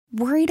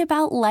Worried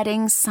about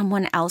letting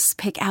someone else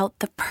pick out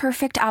the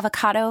perfect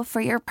avocado for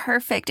your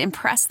perfect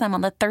impress them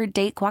on the third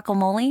date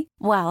guacamole?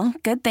 Well,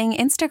 good thing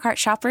Instacart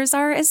shoppers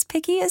are as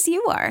picky as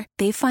you are.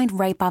 They find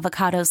ripe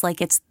avocados like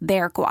it's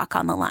their guac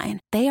on the line.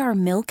 They are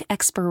milk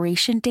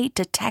expiration date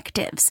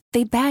detectives.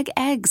 They bag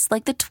eggs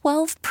like the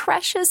 12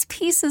 precious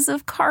pieces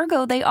of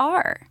cargo they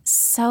are.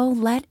 So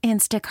let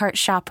Instacart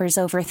shoppers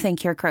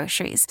overthink your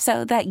groceries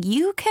so that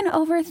you can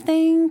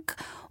overthink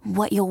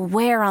what you'll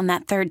wear on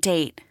that third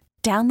date.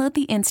 Download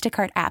the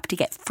Instacart app to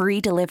get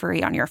free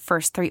delivery on your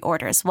first 3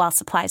 orders while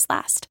supplies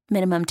last.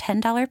 Minimum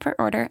 $10 per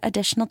order.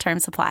 Additional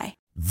terms apply.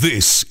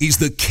 This is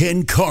the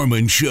Ken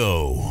Carman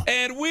Show.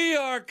 And we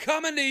are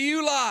coming to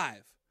you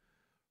live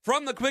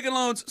from the Quicken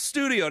Loans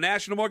studio.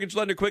 National Mortgage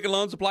Lender, Quicken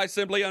Loans. Apply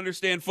simply,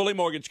 understand fully,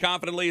 mortgage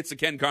confidently. It's the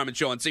Ken Carman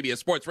Show on CBS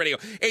Sports Radio.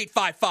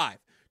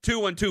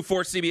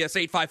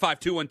 855-212-4CBS,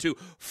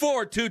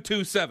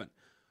 855-212-4227.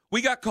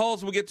 We got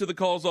calls. We'll get to the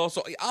calls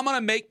also. I'm going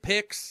to make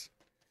picks.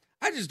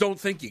 I just don't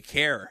think you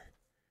care.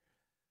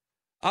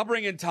 I'll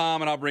bring in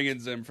Tom and I'll bring in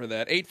Zim for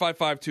that.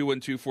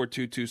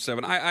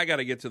 855-212-4227. I got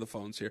to get to the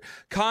phones here.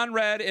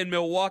 Conrad in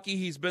Milwaukee,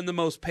 he's been the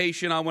most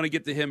patient. I want to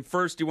get to him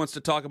first. He wants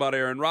to talk about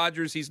Aaron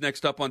Rodgers. He's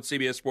next up on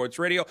CBS Sports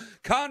Radio.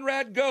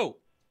 Conrad, go.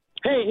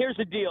 Hey, here's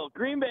the deal.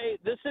 Green Bay,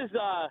 this is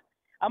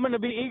I'm going to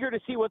be eager to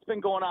see what's been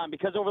going on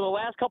because over the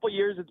last couple of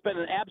years, it's been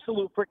an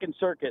absolute freaking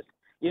circus.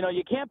 You know,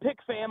 you can't pick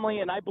family,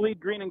 and I bleed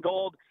green and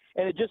gold,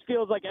 and it just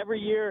feels like every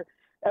year –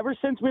 ever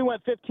since we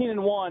went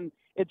 15-1,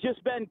 it's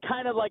just been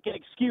kind of like an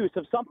excuse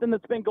of something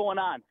that's been going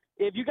on.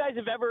 If you guys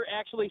have ever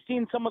actually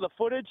seen some of the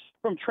footage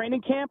from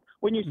training camp,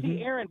 when you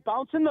see Aaron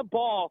bouncing the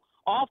ball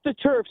off the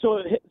turf so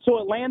it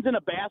lands in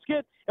a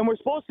basket, and we're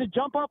supposed to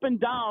jump up and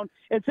down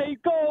and say,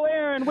 go,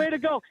 Aaron, way to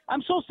go.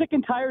 I'm so sick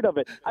and tired of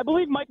it. I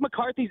believe Mike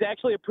McCarthy's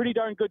actually a pretty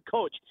darn good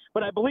coach,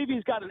 but I believe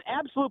he's got an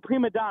absolute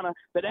prima donna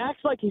that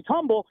acts like he's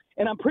humble,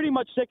 and I'm pretty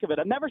much sick of it.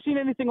 I've never seen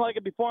anything like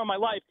it before in my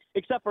life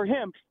except for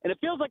him, and it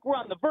feels like we're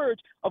on the verge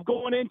of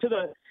going into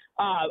the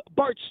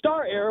Bart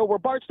Starr era where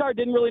Bart Starr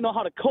didn't really know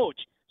how to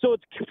coach. So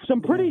it's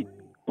some pretty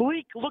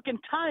bleak-looking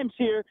times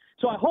here,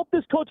 so I hope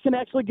this coach can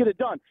actually get it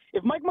done.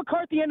 If Mike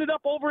McCarthy ended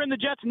up over in the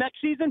Jets next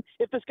season,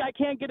 if this guy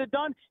can't get it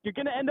done, you're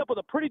going to end up with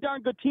a pretty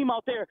darn good team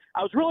out there.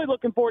 I was really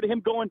looking forward to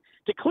him going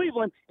to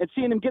Cleveland and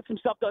seeing him get some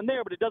stuff done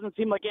there, but it doesn't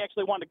seem like he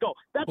actually wanted to go.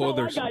 That's all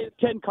I got,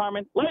 Ken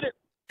Carman. Later.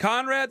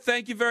 Conrad,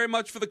 thank you very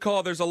much for the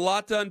call. There's a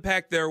lot to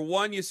unpack there.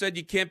 One, you said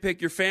you can't pick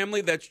your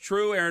family. That's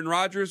true. Aaron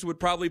Rodgers would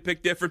probably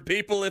pick different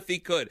people if he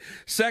could.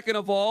 Second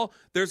of all,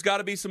 there's got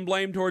to be some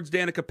blame towards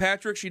Danica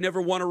Patrick. She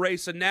never won a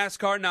race in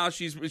NASCAR. Now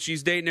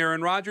she's dating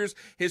Aaron Rodgers.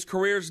 His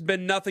career's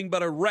been nothing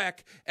but a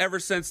wreck ever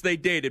since they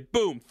dated.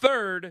 Boom.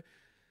 Third,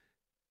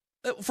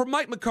 for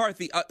Mike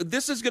McCarthy,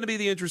 this is going to be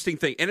the interesting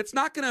thing, and it's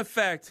not going to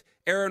affect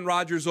Aaron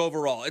Rodgers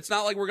overall. It's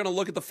not like we're going to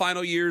look at the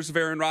final years of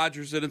Aaron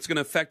Rodgers and it's going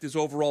to affect his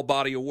overall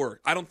body of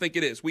work. I don't think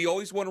it is. We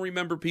always want to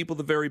remember people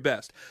the very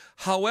best.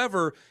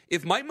 However,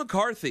 if Mike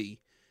McCarthy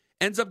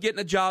ends up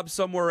getting a job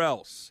somewhere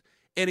else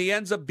and he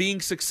ends up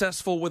being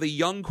successful with a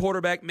young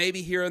quarterback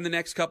maybe here in the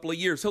next couple of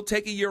years, he'll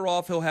take a year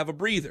off, he'll have a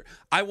breather.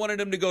 I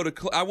wanted him to go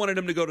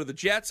to the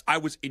Jets. I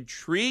was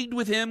intrigued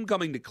with him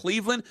coming to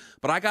Cleveland,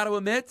 but I got to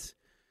admit,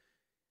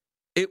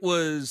 it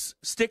was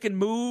stick and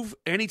move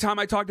anytime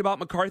I talked about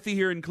McCarthy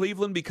here in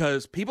Cleveland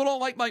because people don't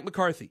like Mike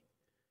McCarthy.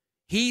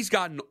 He's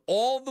gotten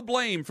all the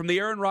blame from the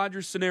Aaron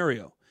Rodgers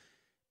scenario.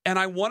 And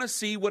I want to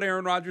see what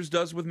Aaron Rodgers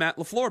does with Matt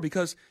LaFleur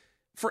because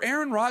for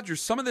Aaron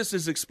Rodgers, some of this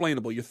is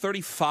explainable. You're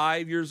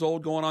 35 years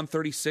old, going on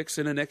 36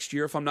 in the next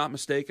year, if I'm not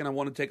mistaken. I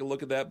want to take a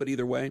look at that, but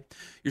either way,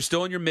 you're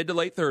still in your mid to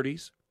late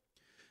 30s.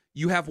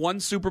 You have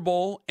won Super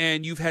Bowl,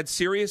 and you've had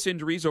serious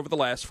injuries over the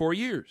last 4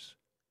 years.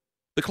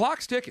 The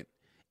clock's ticking.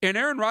 And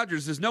Aaron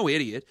Rodgers is no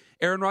idiot.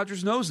 Aaron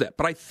Rodgers knows that.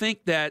 But I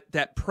think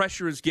that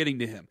pressure is getting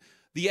to him.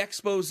 The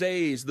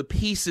exposés, the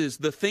pieces,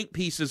 the think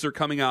pieces are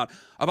coming out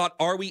about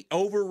are we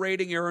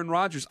overrating Aaron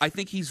Rodgers? I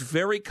think he's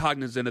very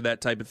cognizant of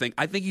that type of thing.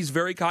 I think he's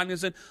very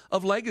cognizant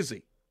of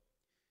legacy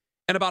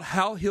and about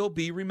how he'll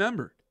be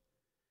remembered.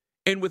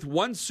 And with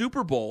one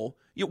Super Bowl,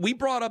 we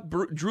brought up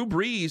Drew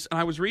Brees, and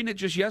I was reading it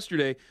just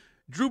yesterday.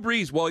 Drew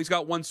Brees, well, he's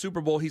got one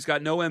Super Bowl. He's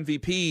got no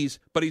MVPs,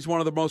 but he's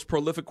one of the most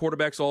prolific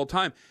quarterbacks of all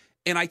time.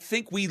 And I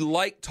think we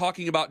like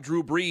talking about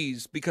Drew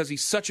Brees because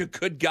he's such a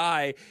good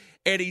guy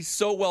and he's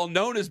so well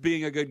known as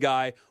being a good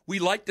guy. We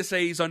like to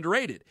say he's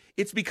underrated.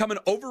 It's become an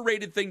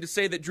overrated thing to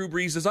say that Drew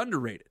Brees is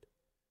underrated.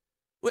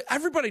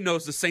 Everybody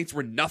knows the Saints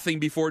were nothing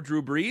before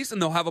Drew Brees, and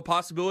they'll have a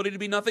possibility to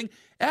be nothing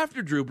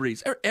after Drew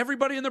Brees.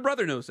 Everybody and their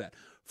brother knows that.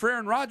 For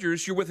Aaron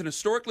Rodgers, you're with an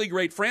historically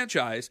great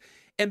franchise,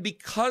 and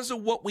because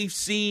of what we've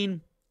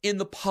seen in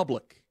the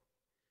public,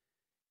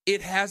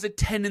 it has a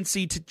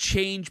tendency to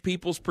change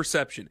people's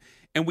perception.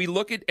 And we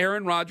look at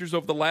Aaron Rodgers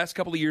over the last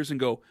couple of years and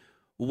go,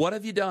 what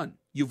have you done?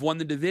 You've won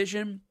the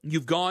division.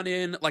 You've gone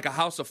in like a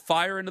house of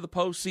fire into the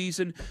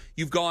postseason.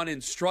 You've gone in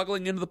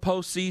struggling into the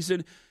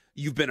postseason.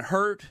 You've been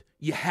hurt.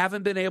 You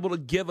haven't been able to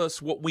give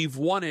us what we've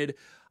wanted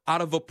out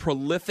of a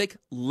prolific,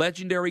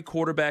 legendary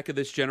quarterback of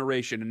this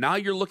generation. And now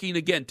you're looking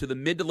again to the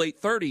mid to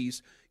late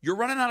 30s. You're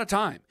running out of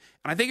time.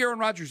 And I think Aaron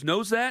Rodgers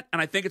knows that,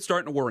 and I think it's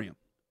starting to worry him.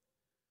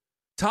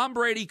 Tom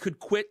Brady could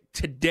quit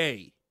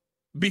today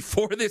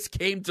before this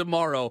game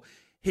tomorrow.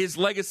 His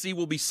legacy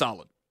will be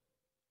solid.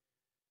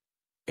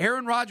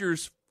 Aaron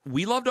Rodgers,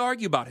 we love to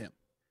argue about him.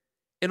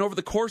 And over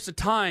the course of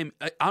time,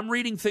 I'm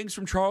reading things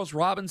from Charles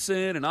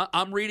Robinson, and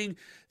I'm reading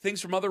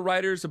things from other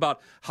writers about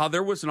how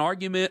there was an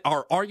argument,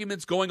 or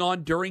arguments going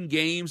on during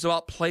games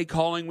about play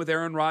calling with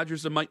Aaron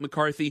Rodgers and Mike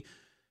McCarthy.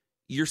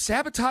 You're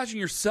sabotaging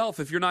yourself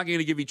if you're not going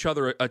to give each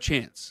other a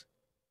chance.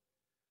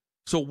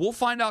 So we'll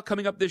find out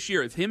coming up this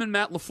year. If him and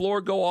Matt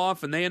LaFleur go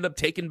off and they end up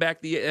taking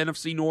back the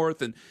NFC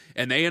North and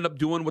they end up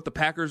doing what the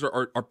Packers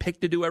are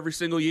picked to do every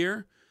single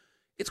year,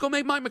 it's going to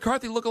make Mike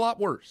McCarthy look a lot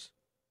worse.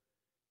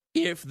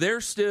 If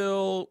they're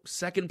still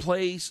second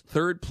place,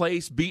 third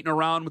place, beating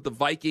around with the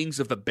Vikings,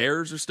 if the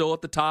Bears are still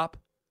at the top,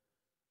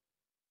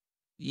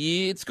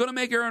 it's going to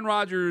make Aaron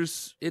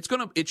Rodgers,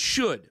 it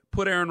should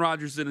put Aaron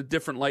Rodgers in a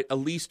different light, at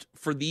least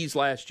for these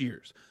last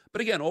years.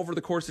 But again, over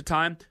the course of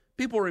time,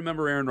 people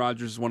remember Aaron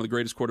Rodgers as one of the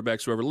greatest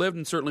quarterbacks who ever lived,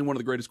 and certainly one of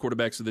the greatest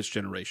quarterbacks of this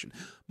generation.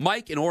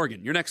 Mike in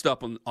Oregon, you're next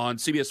up on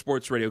CBS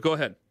Sports Radio. Go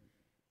ahead.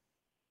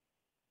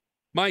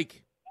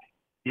 Mike.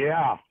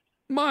 Yeah.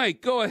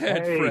 Mike, go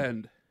ahead,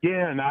 friend.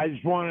 Ken, I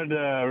just wanted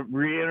to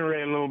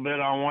reiterate a little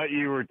bit on what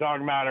you were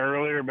talking about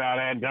earlier about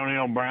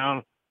Antonio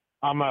Brown.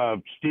 I'm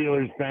a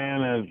Steelers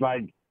fan, and it's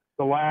like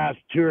the last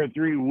 2 or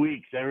 3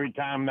 weeks, every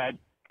time that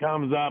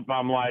comes up,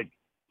 I'm like,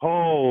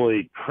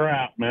 holy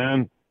crap,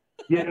 man.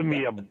 Give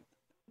me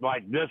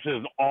this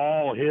is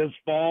all his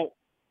fault.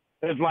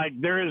 It's like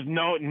there is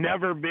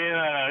never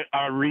been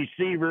a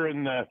receiver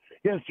in the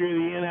history of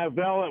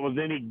the NFL that was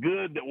any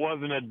good that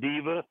wasn't a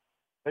diva.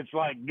 It's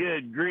like,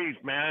 good grief,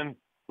 man.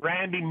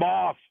 Randy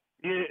Moss,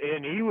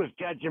 and he was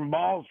catching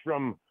balls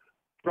from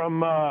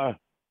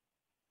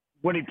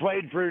when he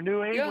played for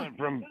New England,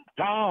 from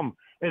Tom.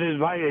 And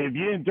it's like, if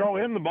you didn't throw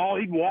him the ball,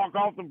 he'd walk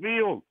off the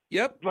field.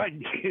 Yep. It's like,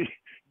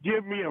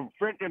 give me a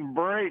freaking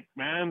break,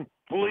 man.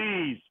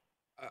 Please.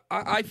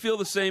 I feel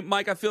the same,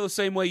 Mike. I feel the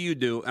same way you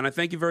do, and I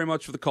thank you very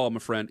much for the call, my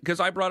friend,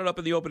 because I brought it up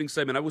in the opening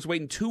segment. I was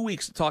waiting 2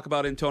 weeks to talk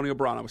about Antonio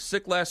Brown. I was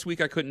sick last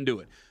week. I couldn't do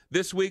it.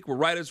 This week, we're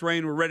right as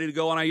rain. We're ready to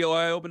go, and I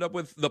opened up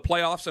with the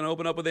playoffs, and I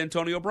opened up with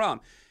Antonio Brown.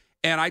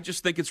 And I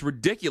just think it's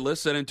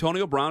ridiculous that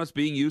Antonio Brown is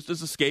being used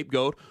as a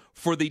scapegoat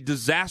for the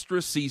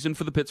disastrous season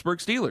for the Pittsburgh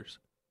Steelers.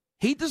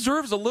 He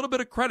deserves a little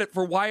bit of credit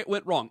for why it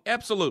went wrong.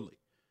 Absolutely.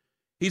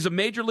 He's a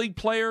major league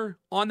player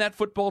on that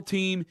football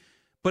team,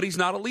 but he's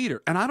not a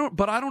leader. And I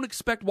don't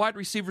expect wide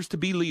receivers to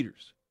be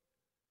leaders.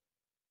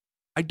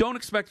 I don't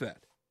expect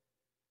that.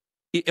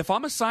 If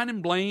I'm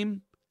assigning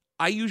blame,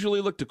 I usually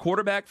look to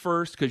quarterback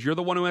first because you're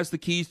the one who has the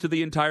keys to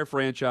the entire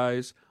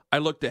franchise. I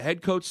look to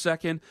head coach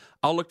second.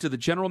 I'll look to the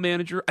general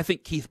manager. I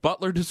think Keith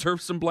Butler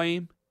deserves some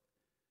blame.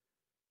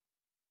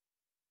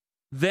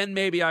 Then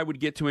maybe I would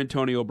get to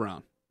Antonio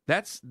Brown.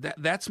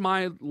 That's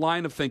my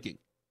line of thinking.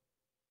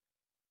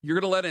 You're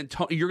going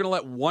to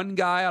let one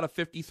guy out of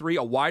 53,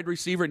 a wide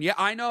receiver, and yeah,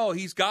 I know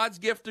he's God's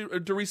gift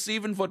to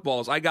receiving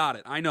footballs. I got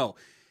it. I know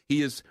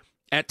he is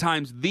at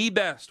times the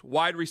best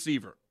wide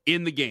receiver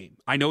in the game.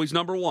 I know he's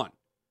number one,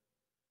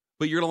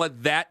 but you're going to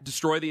let that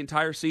destroy the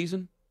entire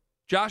season?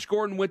 Josh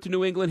Gordon went to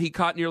New England. He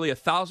caught nearly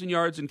 1,000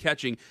 yards in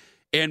catching,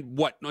 and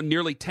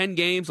nearly 10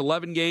 games,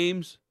 11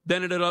 games.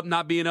 Then ended up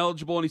not being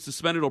eligible, and he's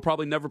suspended. He'll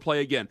probably never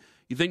play again.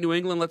 You think New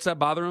England lets that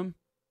bother him?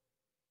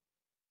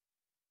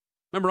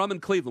 Remember, I'm in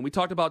Cleveland. We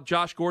talked about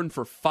Josh Gordon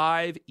for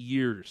 5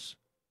 years,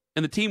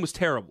 and the team was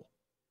terrible.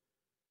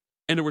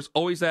 And there was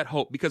always that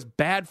hope because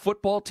bad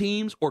football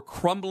teams or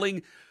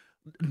crumbling,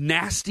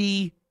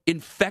 nasty,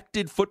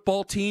 infected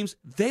football teams,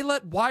 they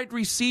let wide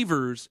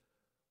receivers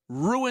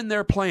ruin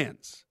their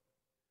plans.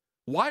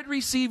 Wide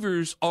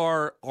receivers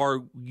are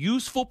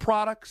useful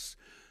products.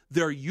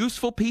 They're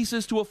useful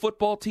pieces to a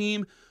football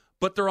team,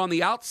 but they're on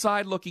the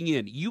outside looking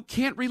in. You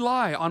can't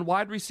rely on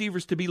wide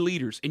receivers to be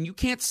leaders, and you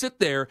can't sit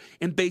there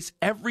and base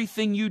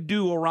everything you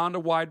do around a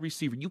wide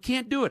receiver. You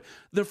can't do it.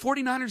 The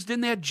 49ers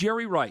didn't have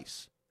Jerry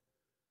Rice.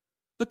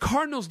 The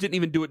Cardinals didn't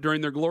even do it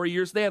during their glory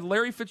years. They had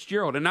Larry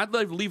Fitzgerald, and I'd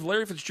leave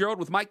Larry Fitzgerald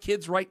with my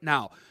kids right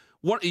now.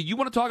 You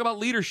want to talk about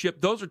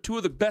leadership? Those are two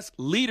of the best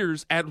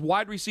leaders at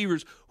wide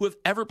receivers who have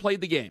ever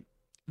played the game.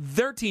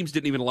 Their teams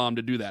didn't even allow them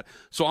to do that.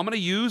 So I'm going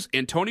to use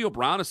Antonio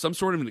Brown as some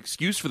sort of an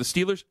excuse for the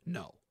Steelers?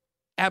 No.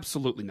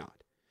 Absolutely not.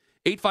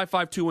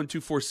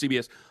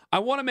 855-2124-CBS. I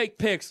want to make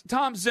picks.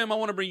 Tom, Zim, I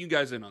want to bring you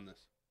guys in on this.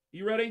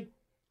 You ready?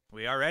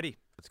 We are ready.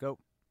 Let's go.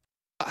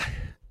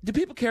 Do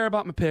people care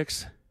about my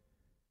picks?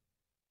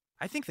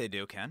 I think they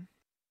do, Ken.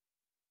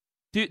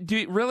 Do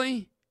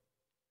really?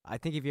 I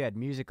think if you had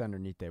music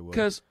underneath, they would.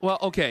 Because, well,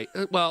 okay.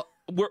 Well,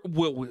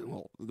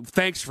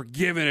 thanks for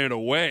giving it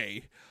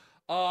away.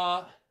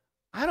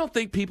 I don't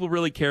think people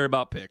really care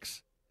about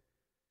picks.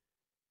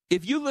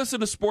 If you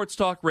listen to sports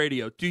talk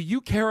radio, do you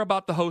care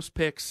about the host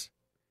picks?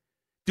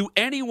 Do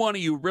any one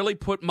of you really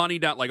put money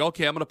down? Like,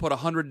 okay, I'm going to put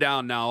 100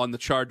 down now on the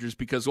Chargers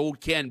because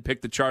old Ken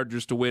picked the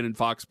Chargers to win in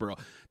Foxborough.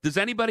 Does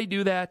anybody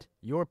do that?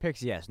 Your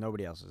picks, yes.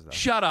 Nobody else's, though.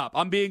 Shut up.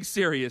 I'm being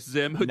serious,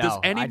 Zim. No, Does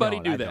anybody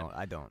do that?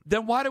 I don't.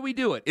 Then why do we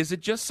do it? Is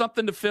it just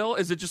something to fill?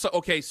 Is it just,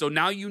 okay, so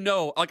now you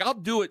know. Like, I'll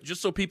do it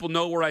just so people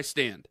know where I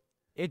stand.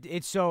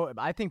 It's so,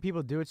 I think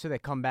people do it so they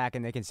come back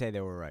and they can say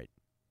they were right.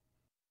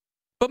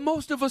 But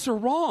most of us are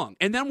wrong.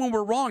 And then when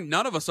we're wrong,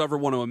 none of us ever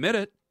want to admit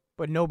it.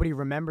 But nobody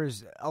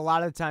remembers. A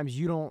lot of the times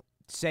you don't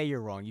say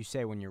you're wrong. You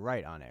say when you're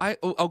right on it.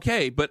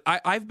 Okay, but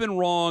I've been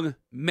wrong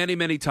many,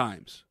 many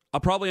times. I'll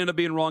probably end up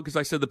being wrong because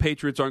I said the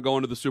Patriots aren't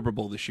going to the Super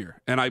Bowl this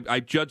year. And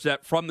I judged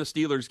that from the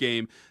Steelers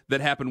game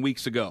that happened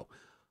weeks ago.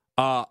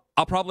 I'll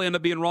probably end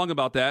up being wrong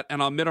about that, and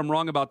I'll admit I'm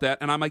wrong about that,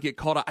 and I might get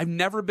called out. I've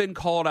never been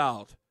called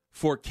out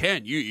for,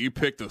 Ken, you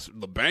picked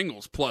the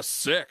Bengals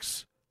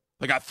 +6.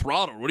 They got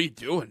throttled. What are you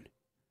doing?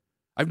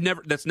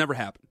 That's never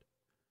happened.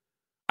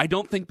 I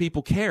don't think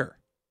people care.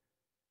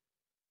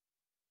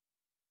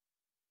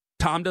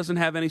 Tom doesn't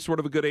have any sort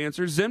of a good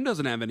answer. Zim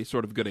doesn't have any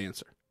sort of good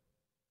answer.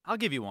 I'll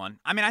give you one.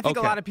 I mean, I think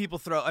a lot of people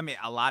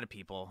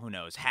who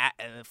knows,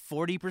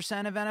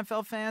 40% of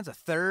NFL fans, a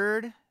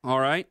third. All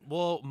right.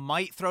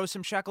 Might throw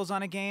some shekels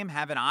on a game,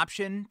 have an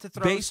option to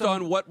throw Based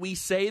on what we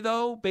say,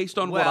 though? Based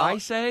on what I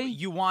say?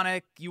 You want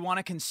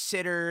to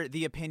consider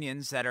the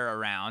opinions that are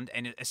around,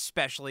 and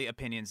especially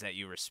opinions that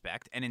you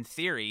respect. And in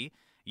theory,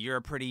 you're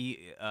a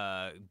pretty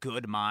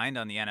good mind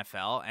on the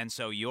NFL, and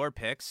so your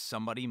picks,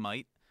 somebody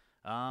might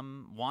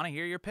want to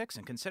hear your picks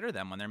and consider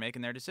them when they're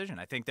making their decision.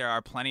 I think there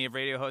are plenty of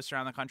radio hosts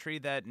around the country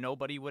that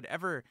nobody would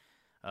ever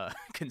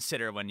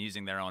consider when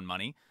using their own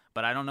money,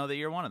 but I don't know that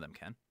you're one of them,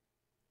 Ken.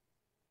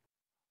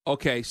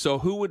 Okay, so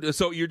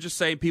so you're just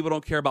saying people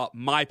don't care about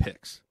my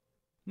picks?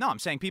 No, I'm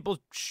saying people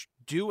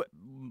do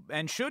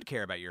and should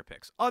care about your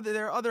picks.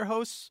 There are other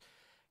hosts,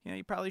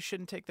 you probably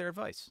shouldn't take their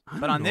advice.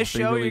 But on this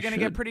show, you're going to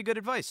get pretty good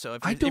advice. So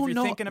if you're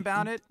thinking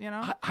about it,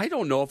 I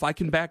don't know if I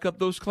can back up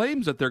those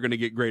claims that they're going to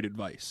get great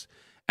advice.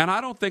 And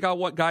I don't think I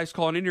want guys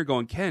calling in here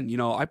going, Ken,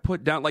 I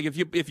put down, like if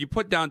you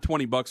put down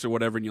 $20 or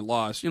whatever and you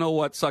lost, you know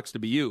what, sucks to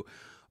be you.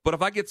 But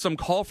if I get some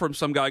call from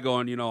some guy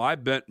going, I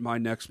bet my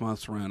next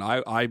month's rent,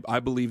 I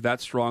believe that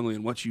strongly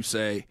in what you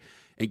say,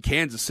 and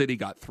Kansas City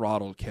got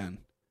throttled, Ken.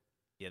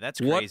 Yeah, that's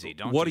crazy.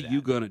 What are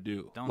you going to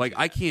do?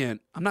 I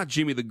can't, I'm not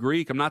Jimmy the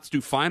Greek. I'm not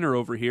Stu Feiner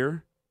over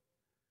here.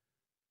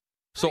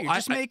 So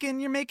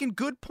you're making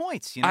good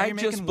points. You're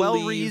making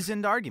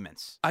well-reasoned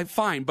arguments. I'm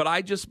fine, but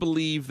I just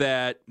believe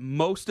that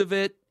most of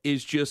it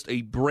is just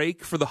a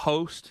break for the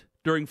host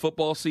during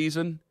football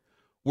season,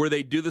 where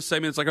they do the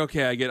segment. It's like,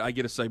 okay, I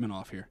get a segment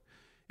off here,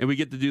 and we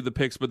get to do the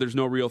picks, but there's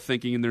no real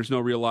thinking and there's no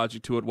real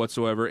logic to it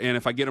whatsoever. And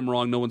if I get them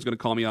wrong, no one's going to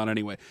call me out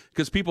anyway,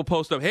 because people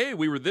post up, hey,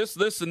 we were this,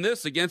 and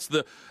this against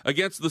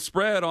the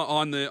spread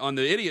on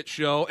the idiot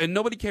show, and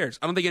nobody cares.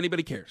 I don't think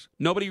anybody cares.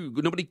 Nobody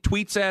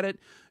tweets at it.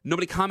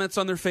 Nobody comments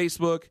on their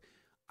Facebook.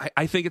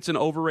 I think it's an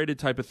overrated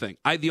type of thing.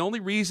 The only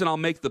reason I'll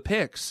make the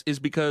picks is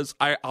because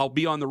I'll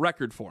be on the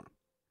record for them.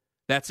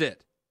 That's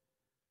it.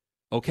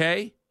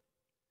 Okay?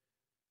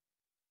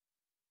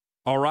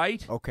 All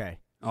right? Okay.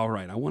 All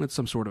right. I wanted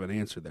some sort of an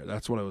answer there.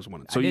 That's what I was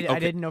wanting. So I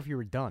didn't know if you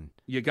were done.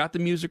 You got the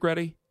music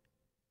ready?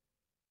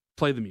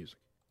 Play the music.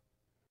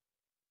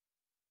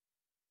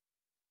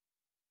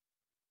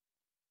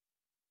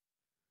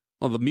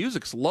 Well, the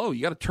music's low.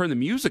 You got to turn the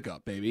music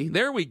up, baby.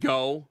 There we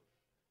go.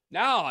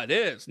 Now it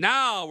is.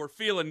 Now we're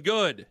feeling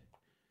good.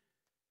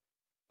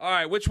 All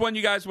right, which one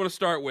you guys want to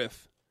start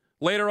with?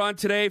 Later on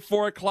today,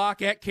 4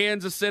 o'clock at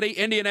Kansas City.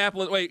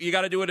 Indianapolis. Wait, you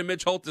got to do it in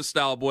Mitch Holthus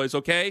style, boys,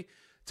 okay?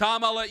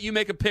 Tom, I'll let you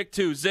make a pick,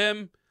 too.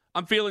 Zim,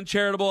 I'm feeling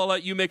charitable. I'll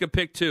let you make a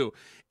pick, too.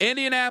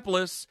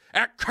 Indianapolis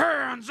at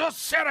Kansas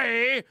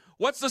City.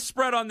 What's the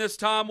spread on this,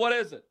 Tom? What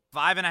is it?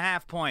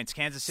 5.5 points.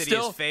 Kansas City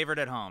is favored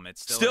at home.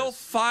 It's still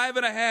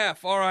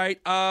 5.5. All right.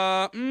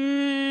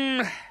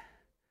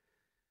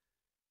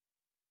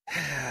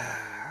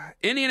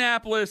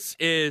 Indianapolis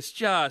is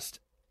just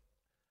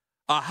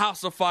a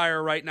house of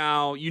fire right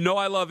now.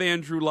 I love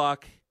Andrew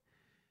Luck.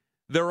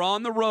 They're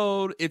on the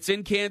road. It's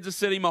in Kansas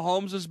City.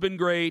 Mahomes has been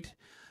great.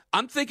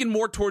 I'm thinking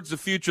more towards the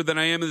future than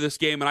I am in this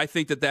game, and I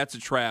think that that's a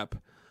trap.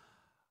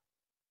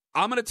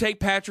 I'm going to take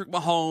Patrick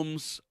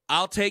Mahomes.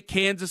 I'll take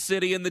Kansas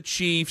City and the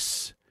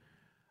Chiefs.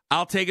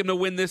 I'll take him to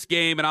win this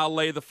game, and I'll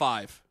lay the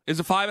 5. Is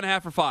it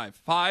 5.5 or 5?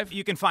 5?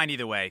 You can find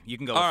either way. You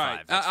can go with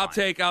 5. I'll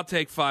take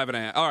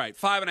 5.5. All right,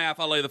 5.5.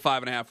 I'll lay the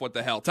 5.5. What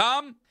the hell,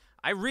 Tom?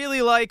 I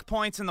really like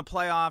points in the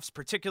playoffs,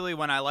 particularly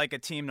when I like a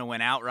team to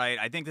win outright.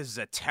 I think this is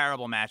a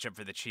terrible matchup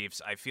for the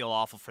Chiefs. I feel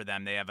awful for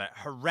them. They have a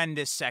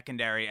horrendous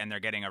secondary, and they're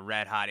getting a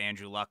red-hot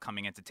Andrew Luck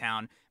coming into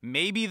town.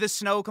 Maybe the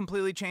snow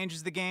completely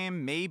changes the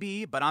game,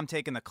 maybe, but I'm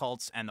taking the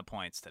Colts and the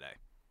points today.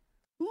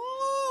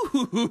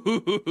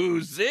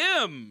 Ooh,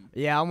 Zim.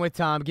 Yeah, I'm with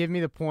Tom. Give me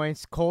the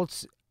points.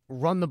 Colts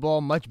run the ball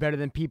much better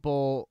than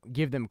people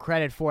give them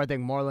credit for. I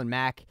think Marlon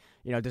Mack,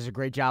 does a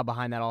great job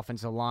behind that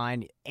offensive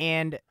line.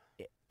 And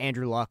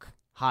Andrew Luck,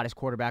 hottest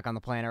quarterback on the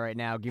planet right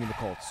now. Give me the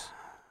Colts.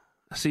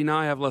 See, now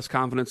I have less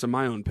confidence in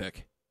my own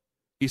pick.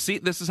 You see,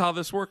 this is how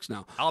this works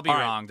now. I'll be All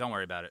right. wrong. Don't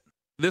worry about it.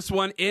 This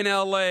one in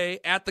L.A.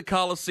 at the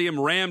Coliseum.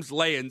 Rams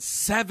laying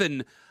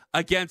 7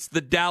 against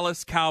the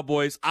Dallas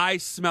Cowboys. I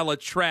smell a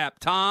trap.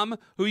 Tom,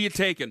 who you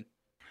taking?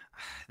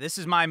 This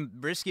is my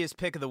riskiest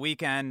pick of the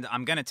weekend.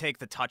 I'm going to take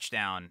the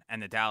touchdown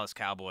and the Dallas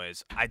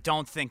Cowboys. I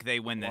don't think they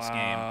win this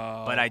game,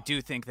 but I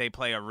do think they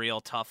play a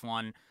real tough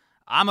one.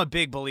 I'm a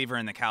big believer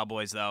in the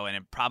Cowboys, though, and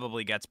it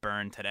probably gets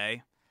burned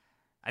today.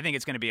 I think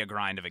it's going to be a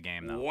grind of a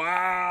game, though.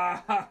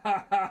 Wow.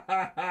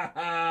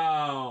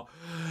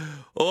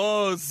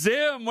 Oh,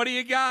 Zim, what do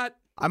you got?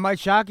 I might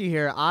shock you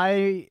here.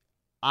 I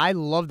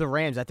love the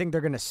Rams. I think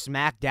they're going to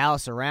smack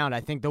Dallas around.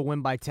 I think they'll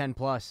win by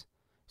 10+.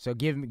 So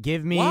give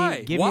me.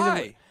 Why?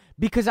 Why?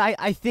 Because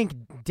I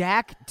think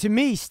Dak, to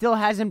me, still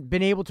hasn't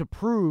been able to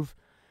prove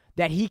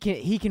that he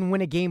can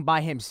win a game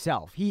by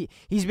himself. He's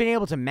been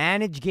able to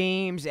manage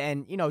games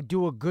and,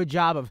 do a good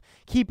job of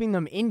keeping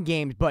them in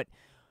games, but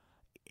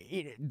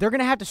they're going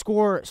to have to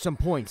score some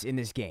points in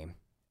this game.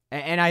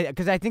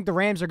 Because I think the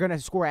Rams are going to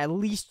score at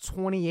least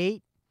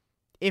 28,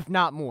 if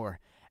not more.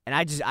 And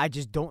I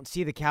just don't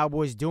see the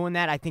Cowboys doing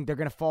that. I think they're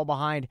going to fall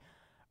behind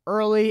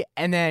early,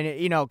 and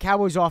then,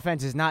 Cowboys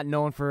offense is not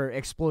known for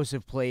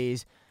explosive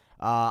plays.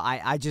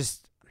 I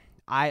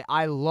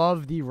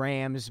love the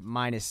Rams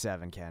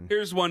 -7, Ken.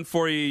 Here's one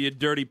for you, you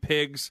dirty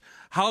pigs.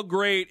 How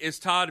great is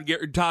Todd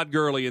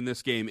Gurley in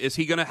this game?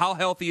 How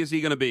healthy is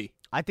he going to be?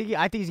 I think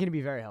he's going to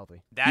be very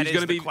healthy. That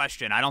is the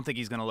question. I don't think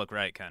he's going to look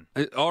right, Ken.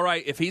 All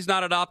right, if he's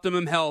not at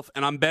optimum health,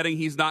 and I'm betting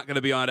he's not going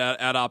to be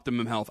at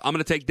optimum health, I'm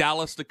going to take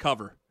Dallas to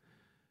cover.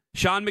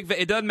 Sean McVay,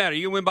 it doesn't matter.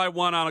 You can win by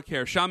 1, I don't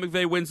care. Sean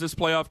McVay wins this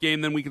playoff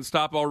game, then we can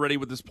stop already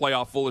with this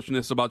playoff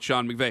foolishness about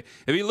Sean McVay.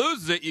 If he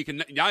loses it, you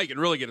can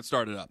really get it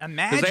started up.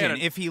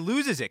 Imagine if he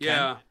loses it, Ken.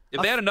 Yeah.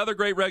 If they had another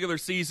great regular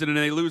season and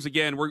they lose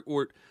again,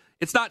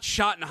 it's not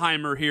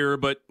Schottenheimer here,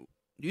 but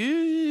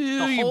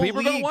people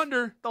are going to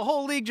wonder. The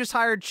whole league just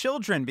hired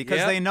children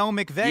because they know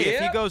McVay.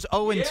 If he goes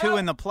 0-2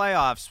 in the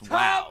playoffs,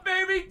 Tom,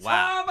 baby,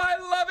 Tom, I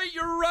love it.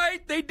 You're right.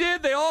 They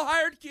did. They all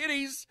hired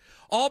kiddies.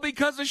 All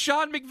because of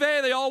Sean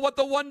McVay. They all want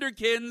the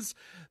Wonderkins.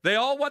 They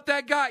all want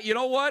that guy. You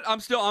know what? I'm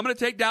going to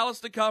take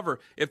Dallas to cover.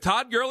 If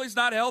Todd Gurley's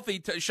not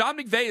healthy, Sean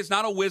McVay is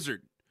not a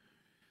wizard.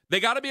 They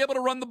got to be able to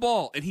run the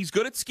ball, and he's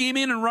good at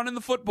scheming and running the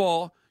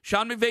football.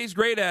 Sean McVay's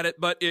great at it,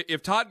 but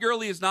if Todd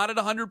Gurley is not at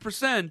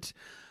 100%,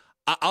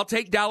 I'll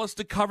take Dallas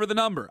to cover the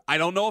number. I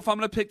don't know if I'm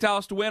going to pick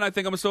Dallas to win. I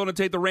think I'm still going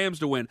to take the Rams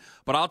to win,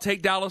 but I'll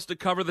take Dallas to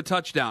cover the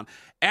touchdown.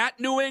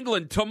 At New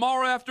England,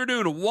 tomorrow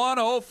afternoon,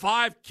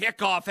 1:05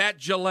 kickoff at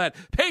Gillette.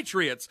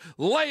 Patriots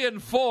laying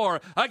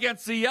 4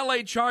 against the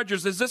LA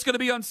Chargers. Is this going to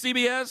be on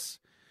CBS?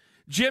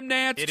 Jim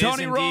Nantz,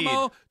 Tony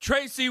Romo,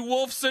 Tracy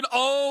Wolfson.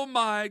 Oh,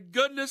 my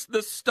goodness,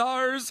 the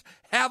stars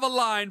have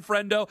aligned,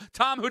 friendo.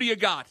 Tom, who do you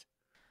got?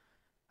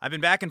 I've been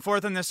back and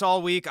forth on this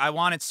all week. I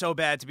want it so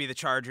bad to be the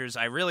Chargers.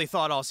 I really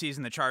thought all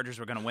season the Chargers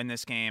were going to win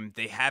this game.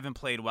 They haven't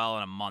played well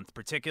in a month,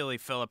 particularly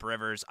Phillip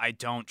Rivers. I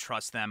don't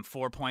trust them.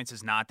 4 points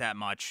is not that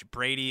much.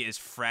 Brady is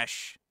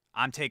fresh.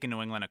 I'm taking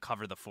New England to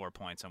cover the 4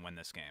 points and win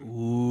this game.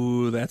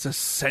 Ooh, that's a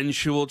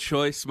sensual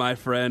choice, my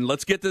friend.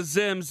 Let's get to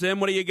Zim. Zim,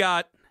 what do you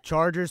got?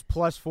 Chargers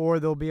 +4.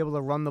 They'll be able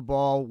to run the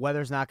ball.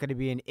 Weather's not going to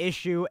be an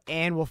issue,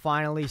 and we'll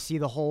finally see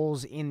the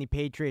holes in the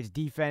Patriots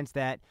defense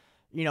that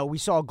we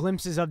saw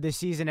glimpses of this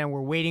season, and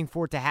we're waiting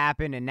for it to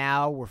happen, and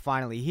now we're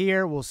finally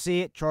here. We'll see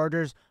it.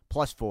 Chargers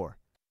 +4.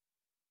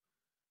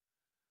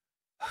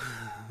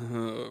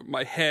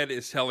 My head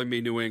is telling me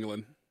New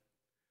England.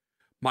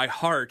 My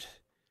heart,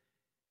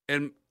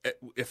 and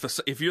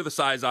if you're the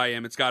size I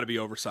am, it's got to be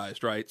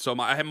oversized, right? So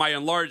my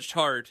enlarged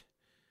heart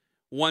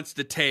wants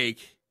to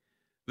take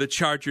the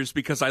Chargers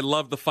because I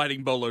love the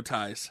fighting bolo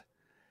ties.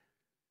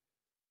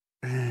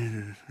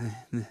 I'm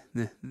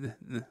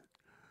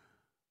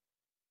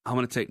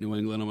going to take New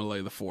England. I'm going to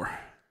lay the 4.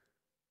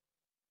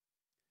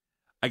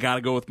 I got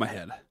to go with my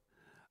head.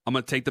 I'm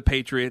going to take the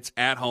Patriots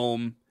at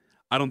home.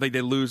 I don't think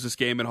they lose this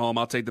game at home.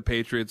 I'll take the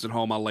Patriots at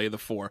home. I'll lay the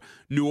 4.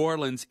 New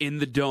Orleans in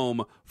the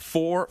Dome,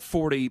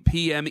 4:40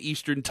 p.m.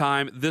 Eastern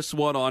Time. This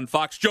one on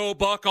Fox. Joe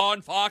Buck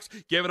on Fox,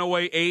 giving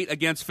away 8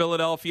 against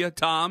Philadelphia.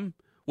 Tom,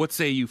 what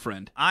say you,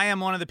 friend? I am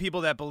one of the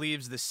people that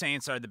believes the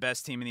Saints are the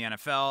best team in the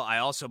NFL. I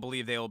also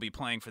believe they will be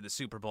playing for the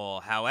Super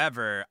Bowl.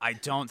 However, I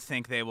don't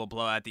think they will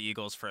blow out the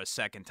Eagles for a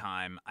second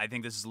time. I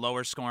think this is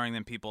lower scoring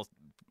than people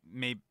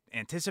may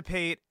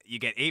anticipate. You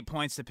get 8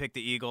 points to pick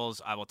the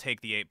Eagles. I will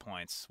take the 8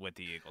 points with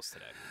the Eagles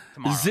today.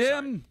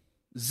 Tomorrow.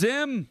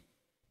 Zim.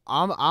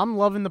 I'm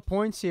loving the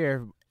points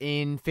here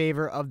in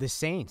favor of the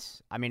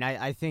Saints. I mean,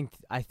 I think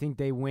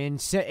they win.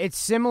 It's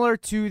similar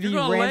to the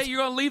Rams. You're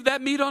going to leave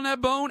that meat on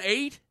that bone?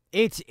 8?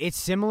 It's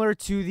similar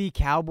to the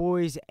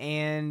Cowboys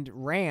and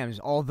Rams.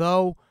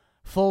 Although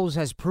Foles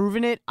has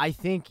proven it, I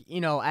think,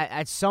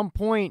 at some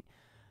point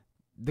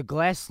the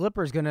glass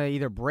slipper is going to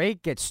either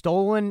break, get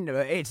stolen.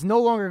 It's no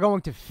longer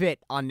going to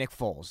fit on Nick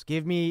Foles.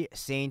 Give me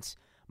Saints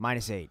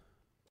 -8.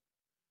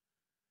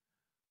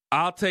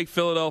 I'll take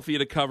Philadelphia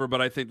to cover,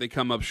 but I think they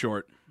come up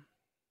short.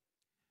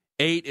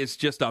 8 is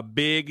just a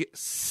big,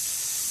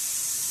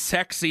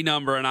 sexy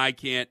number, and I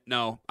can't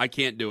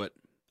do it.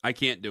 I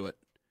can't do it.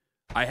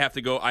 I have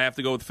to go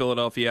with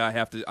Philadelphia. I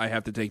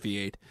have to take the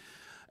 8.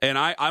 And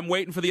I'm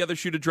waiting for the other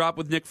shoe to drop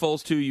with Nick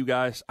Foles too, you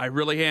guys. I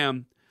really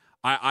am.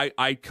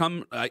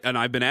 And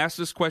I've been asked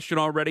this question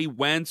already,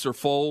 Wentz or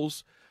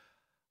Foles.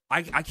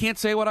 I can't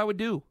say what I would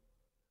do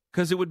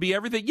because it would be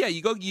everything. Yeah,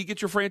 you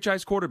get your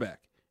franchise quarterback.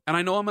 And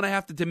I know I'm going to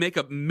have to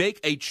make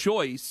a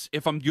choice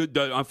if I'm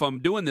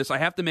doing this. I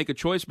have to make a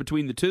choice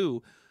between the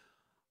two.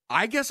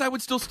 I guess I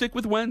would still stick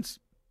with Wentz.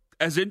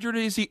 As injured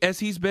as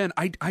he's been,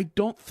 I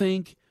don't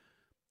think.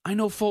 I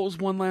know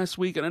Foles won last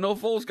week, and I know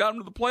Foles got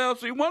him to the playoffs.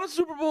 So he won a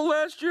Super Bowl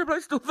last year, but I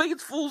still think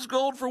it's fool's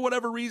gold for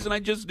whatever reason. I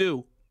just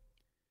do.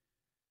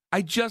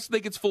 I just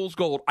think it's fool's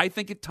gold. I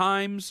think at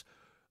times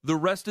the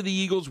rest of the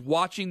Eagles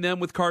watching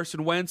them with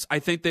Carson Wentz, I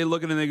think they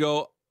look at it and they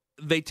go,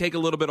 they take a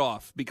little bit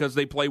off because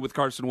they play with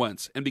Carson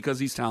Wentz and because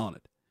he's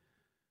talented.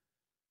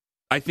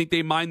 I think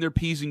they mind their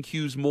P's and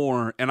Q's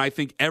more, and I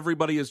think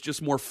everybody is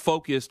just more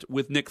focused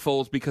with Nick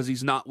Foles because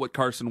he's not what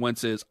Carson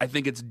Wentz is. I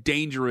think it's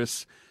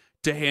dangerous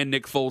to hand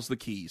Nick Foles the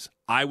keys.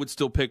 I would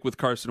still pick with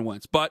Carson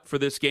Wentz. But for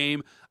this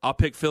game, I'll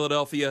pick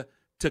Philadelphia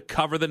to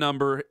cover the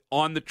number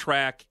on the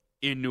track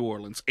in New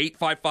Orleans.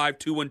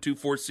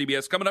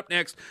 855-2124-CBS. Coming up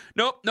next,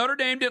 nope, Notre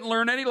Dame didn't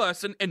learn any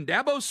lesson, and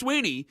Dabo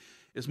Swinney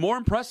is more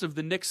impressive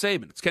than Nick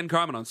Saban. It's Ken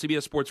Carman on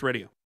CBS Sports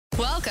Radio.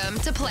 Welcome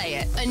to Play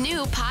It, a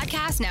new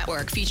podcast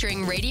network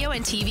featuring radio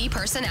and TV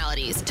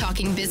personalities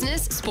talking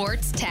business,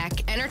 sports,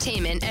 tech,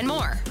 entertainment, and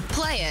more.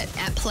 Play it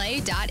at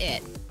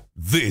play.it.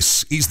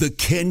 This is the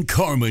Ken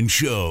Carman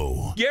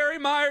Show. Gary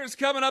Myers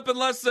coming up in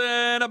less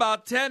than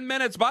about 10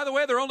 minutes. By the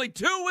way, they're only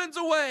 2 wins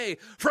away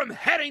from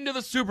heading to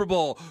the Super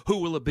Bowl. Who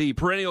will it be?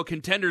 Perennial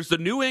contenders, the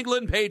New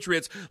England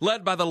Patriots,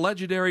 led by the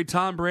legendary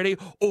Tom Brady,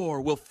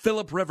 or will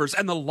Phillip Rivers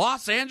and the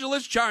Los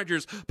Angeles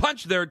Chargers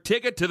punch their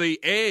ticket to the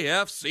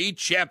AFC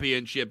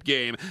Championship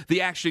game?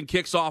 The action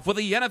kicks off with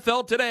the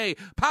NFL Today,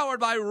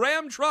 powered by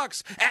Ram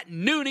Trucks at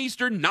noon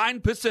Eastern,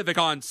 9 Pacific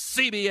on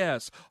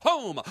CBS,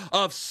 home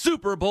of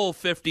Super Bowl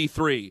 53.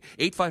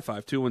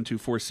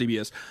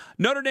 855-2124-CBS.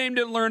 Notre Dame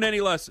didn't learn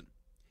any lesson.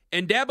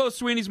 And Dabo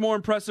Swinney's more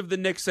impressive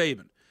than Nick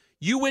Saban.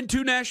 You win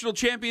 2 national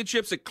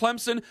championships at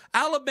Clemson.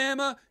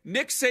 Alabama,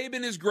 Nick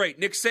Saban is great.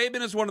 Nick Saban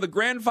is one of the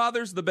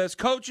grandfathers, the best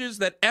coaches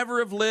that ever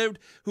have lived,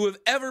 who have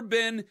ever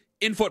been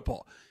in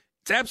football.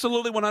 It's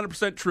absolutely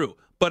 100% true.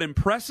 But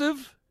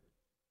impressive?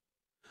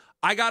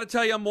 I got to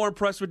tell you, I'm more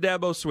impressed with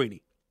Dabo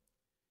Swinney.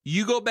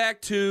 You go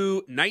back to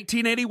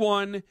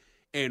 1981,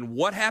 and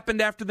what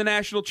happened after the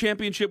national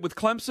championship with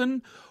Clemson?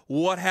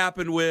 What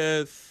happened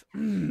with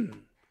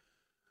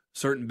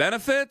certain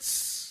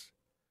benefits,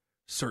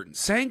 certain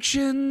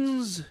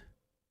sanctions?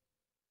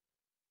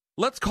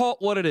 Let's call it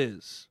what it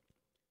is.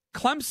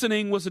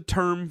 Clemsoning was a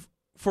term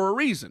for a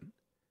reason.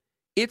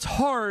 It's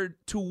hard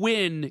to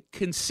win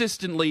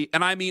consistently,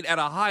 and I mean at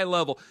a high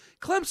level.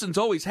 Clemson's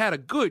always had a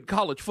good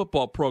college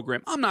football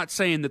program. I'm not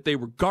saying that they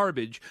were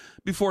garbage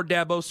before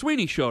Dabo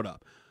Swinney showed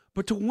up.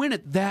 But to win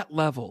at that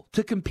level,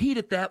 to compete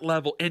at that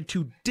level, and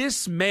to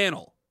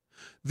dismantle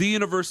the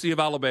University of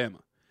Alabama.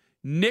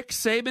 Nick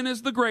Saban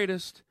is the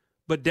greatest,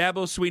 but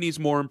Dabo Swinney's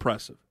more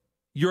impressive.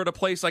 You're at a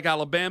place like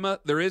Alabama,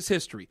 there is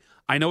history.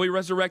 I know he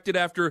resurrected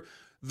after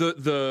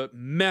the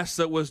mess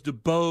that was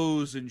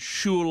DuBose and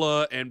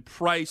Shula and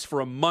Price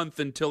for a month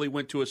until he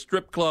went to a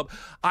strip club.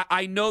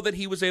 I know that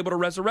he was able to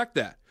resurrect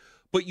that.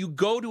 But you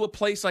go to a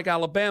place like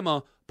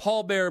Alabama,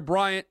 Paul Bear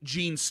Bryant,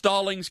 Gene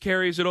Stallings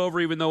carries it over,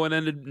 even though it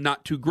ended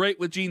not too great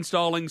with Gene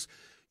Stallings.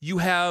 You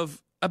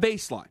have a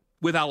baseline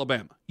with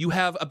Alabama. You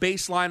have a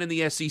baseline in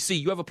the SEC.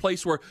 You have a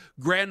place where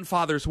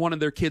grandfathers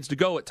wanted their kids to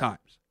go at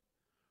times.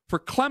 For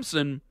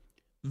Clemson,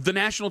 the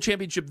national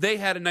championship they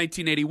had in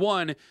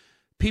 1981,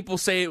 people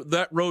say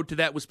that road to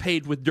that was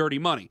paved with dirty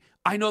money.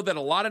 I know that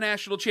a lot of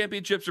national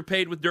championships are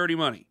paid with dirty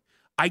money.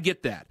 I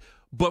get that.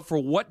 But for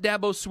what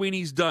Dabo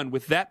Swinney's done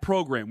with that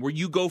program, where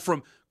you go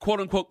from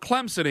quote-unquote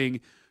Clemsoning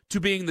to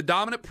being the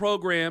dominant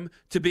program,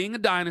 to being a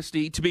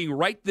dynasty, to being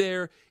right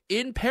there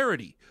in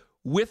parity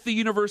with the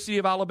University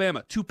of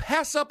Alabama, to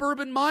pass up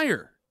Urban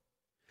Meyer,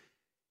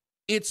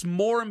 it's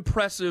more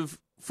impressive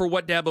for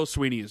what Dabo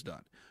Swinney has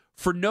done.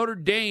 For Notre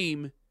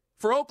Dame,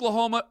 for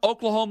Oklahoma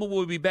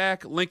will be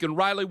back. Lincoln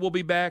Riley will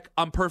be back.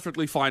 I'm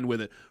perfectly fine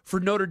with it. For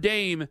Notre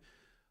Dame,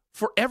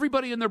 for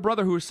everybody and their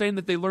brother who are saying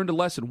that they learned a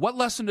lesson, what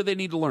lesson do they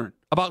need to learn?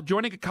 About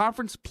joining a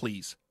conference?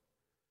 Please.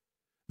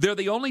 They're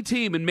the only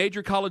team in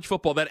major college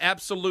football that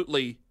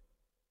absolutely,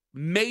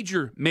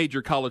 major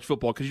college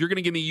football, because you're going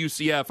to give me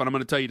UCF and I'm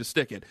going to tell you to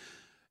stick it,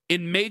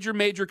 in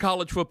major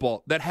college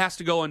football that has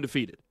to go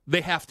undefeated.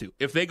 They have to.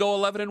 If they go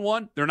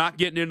 11-1, they're not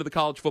getting into the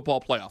college football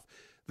playoff.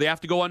 They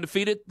have to go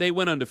undefeated. They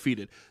went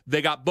undefeated.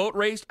 They got boat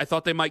raced. I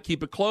thought they might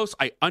keep it close.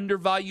 I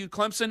undervalued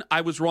Clemson.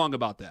 I was wrong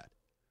about that.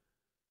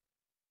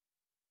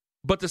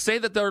 But to say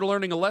that they're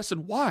learning a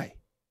lesson, why?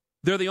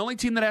 They're the only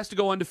team that has to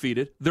go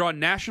undefeated. They're on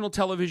national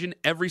television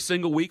every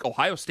single week.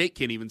 Ohio State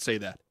can't even say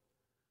that.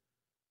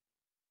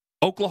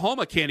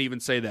 Oklahoma can't even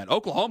say that.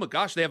 Oklahoma,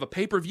 gosh, they have a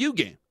pay-per-view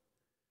game.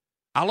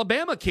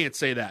 Alabama can't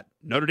say that.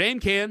 Notre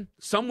Dame can.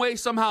 Some way,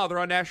 somehow, they're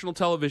on national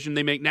television.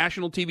 They make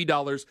national TV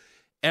dollars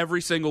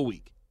every single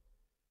week.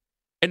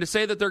 And to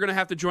say that they're going to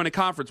have to join a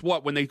conference,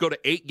 when they go to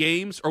 8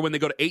 games or when they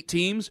go to 8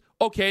 teams,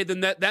 okay, then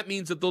that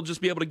means that they'll just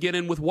be able to get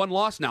in with one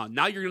loss now.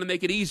 Now you're going to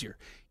make it easier.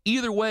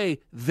 Either way,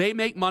 they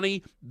make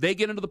money. They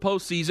get into the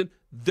postseason.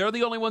 They're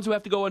the only ones who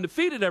have to go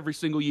undefeated every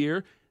single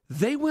year.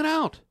 They went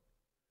out.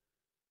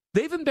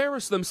 They've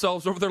embarrassed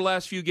themselves over their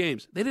last few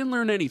games. They didn't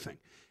learn anything.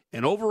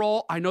 And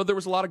overall, I know there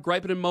was a lot of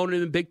griping and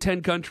moaning in Big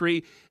Ten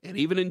country, and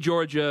even in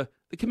Georgia,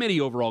 the committee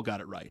overall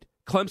got it right.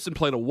 Clemson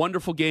played a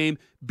wonderful game,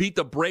 beat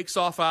the brakes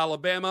off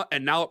Alabama,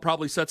 and now it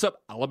probably sets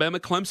up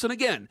Alabama-Clemson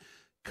again.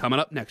 Coming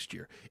up next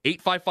year.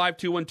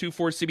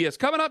 855-2124-CBS.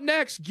 Coming up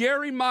next,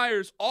 Gary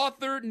Myers,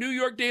 author, New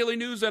York Daily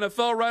News,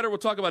 NFL writer. We'll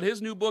talk about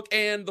his new book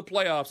and the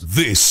playoffs.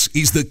 This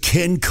is the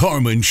Ken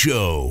Carman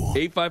Show.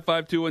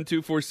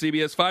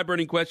 855-2124-CBS. 5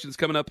 burning questions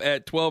coming up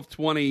at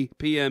 12:20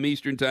 p.m.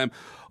 Eastern Time.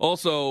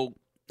 Also,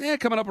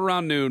 coming up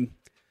around noon.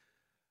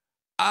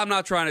 I'm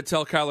not trying to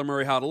tell Kyler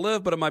Murray how to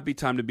live, but it might be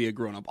time to be a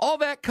grown-up. All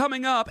that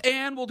coming up,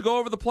 and we'll go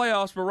over the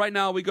playoffs, but right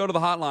now we go to the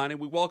hotline, and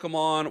we welcome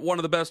on one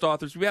of the best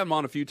authors. We had him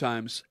on a few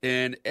times,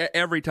 and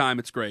every time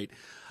it's great.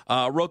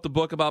 Wrote the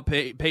book about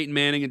Peyton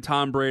Manning and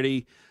Tom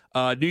Brady.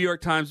 New York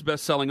Times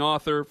best-selling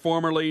author,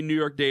 formerly New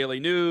York Daily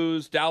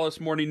News, Dallas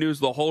Morning News,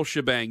 the whole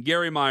shebang.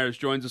 Gary Myers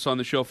joins us on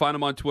the show. Find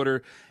him on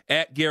Twitter,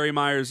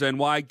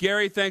 @GaryMyersNY.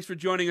 Gary, thanks for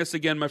joining us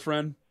again, my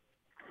friend.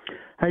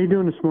 How you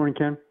doing this morning,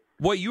 Ken?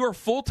 Well, you are a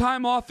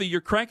full-time author.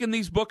 You're cranking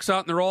these books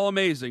out, and they're all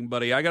amazing,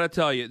 buddy. I got to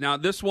tell you. Now,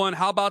 this one,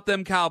 How About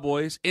Them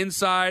Cowboys?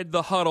 Inside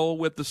the Huddle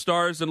with the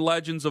Stars and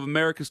Legends of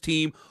America's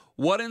Team.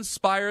 What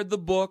inspired the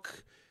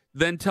book?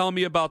 Then tell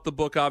me about the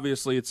book,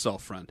 obviously,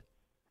 itself, friend.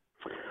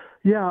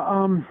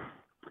 Yeah,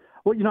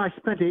 well, I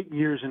spent 8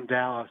 years in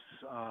Dallas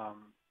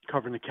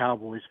covering the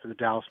Cowboys for the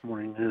Dallas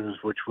Morning News,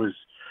 which was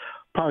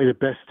probably the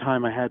best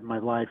time I had in my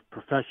life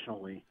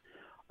professionally.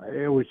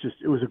 It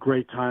was a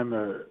great time,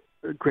 a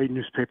great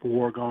newspaper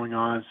war going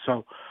on.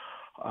 So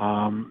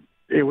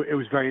it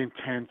was very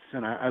intense,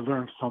 and I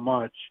learned so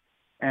much.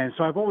 And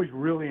so I've always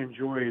really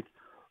enjoyed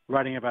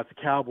writing about the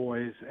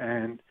Cowboys,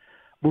 and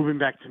moving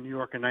back to New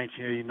York in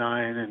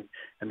 1989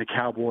 and the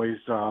Cowboys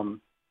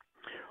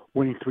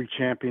winning 3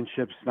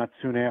 championships not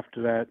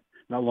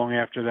long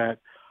after that.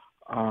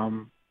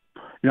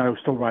 I was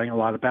still writing a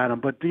lot about them.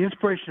 But the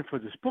inspiration for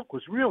this book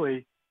was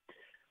really,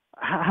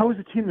 how is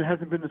a team that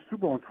hasn't been to the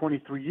Super Bowl in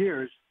 23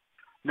 years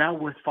now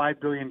worth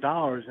 $5 billion,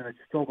 and it's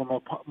still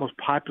the most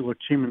popular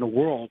team in the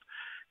world?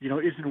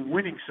 Isn't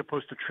winning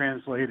supposed to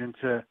translate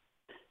into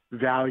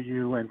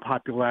value and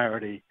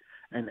popularity?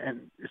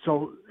 And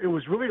so it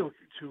was really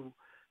to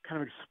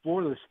kind of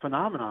explore this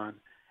phenomenon.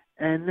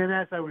 And then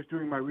as I was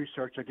doing my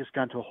research, I just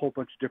got into a whole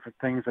bunch of different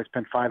things. I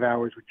spent 5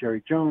 hours with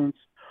Jerry Jones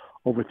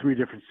over 3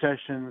 different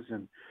sessions,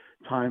 and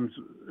times,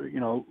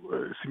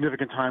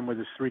 significant time with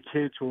his 3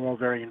 kids who were all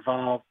very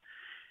involved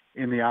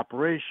in the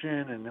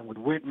operation, and then with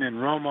Witten and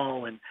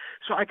Romo. And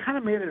so I kind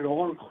of made it an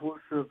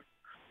all-inclusive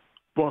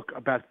book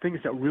about things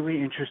that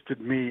really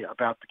interested me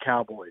about the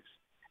Cowboys.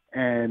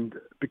 And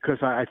because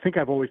I think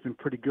I've always been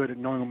pretty good at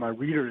knowing what my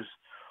readers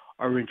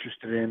are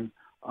interested in,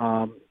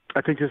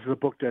 I think this is a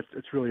book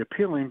that's really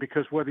appealing,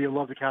 because whether you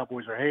love the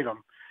Cowboys or hate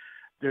them,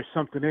 there's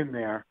something in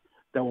there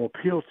that will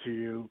appeal to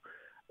you,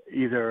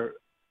 either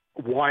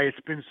why it's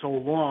been so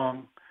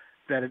long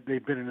that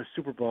they've been in a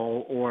Super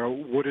Bowl, or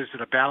what is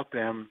it about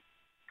them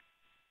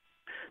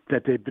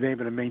that they've been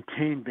able to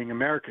maintain being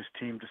America's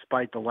team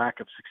despite the lack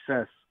of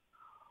success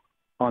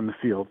on the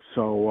field.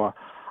 So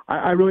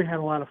I really had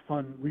a lot of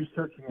fun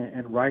researching it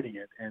and writing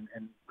it, and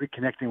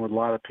reconnecting with a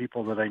lot of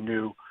people that I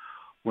knew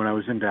when I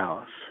was in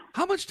Dallas.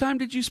 How much time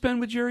did you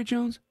spend with Jerry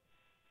Jones?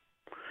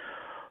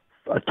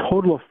 A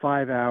total of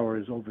 5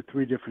 hours over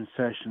 3 different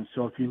sessions.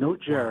 So if you know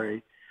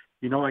Jerry,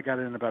 I got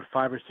in about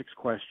 5 or 6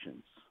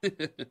 questions.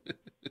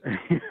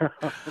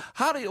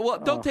 How do you? Well,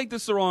 don't take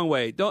this the wrong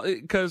way.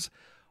 Because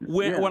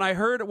when I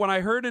heard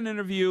an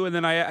interview, and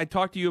then I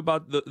talked to you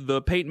about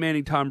the Peyton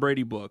Manning Tom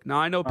Brady book. Now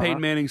I know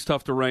Peyton Manning's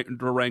tough to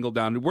wrangle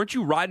down. Weren't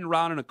you riding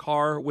around in a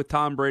car with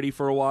Tom Brady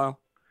for a while?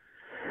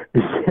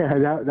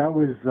 Yeah, that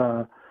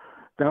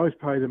was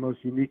probably the most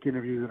unique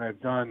interview that I've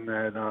done.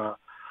 That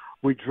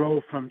we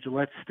drove from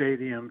Gillette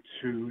Stadium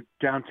to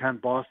downtown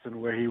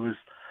Boston, where he was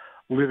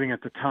living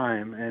at the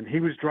time, and he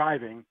was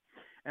driving.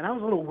 And I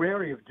was a little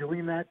wary of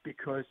doing that,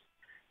 because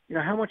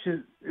how much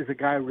is a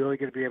guy really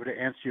going to be able to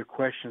answer your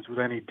questions with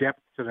any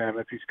depth to them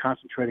if he's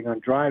concentrating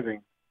on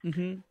driving?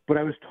 Mm-hmm. But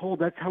I was told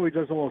that's how he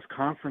does all his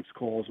conference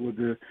calls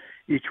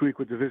each week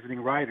with the visiting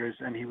writers,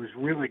 and he was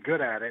really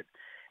good at it.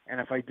 And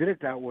if I did it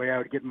that way, I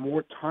would get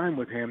more time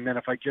with him than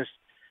if I just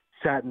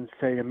sat in,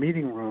 say, a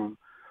meeting room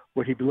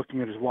where he'd be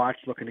looking at his watch,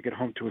 looking to get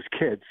home to his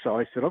kids. So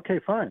I said, okay,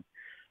 fine.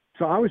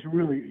 So I was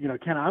really,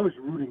 Ken, I was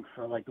rooting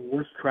for like the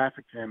worst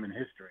traffic jam in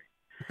history.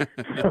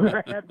 So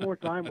I had more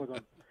time with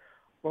him.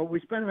 Well,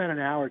 we spent about an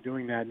hour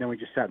doing that, and then we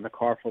just sat in the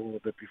car for a little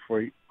bit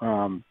before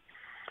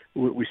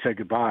we said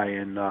goodbye.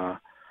 And,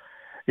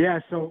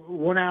 so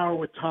 1 hour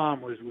with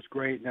Tom was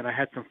great, and then I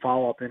had some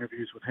follow-up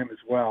interviews with him as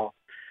well.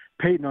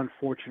 Peyton,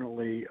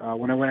 unfortunately,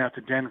 when I went out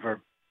to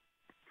Denver,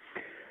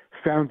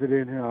 found it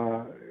in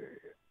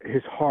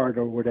his heart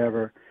or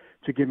whatever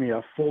to give me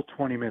a full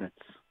 20 minutes.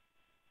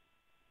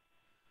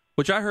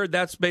 Which I heard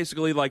that's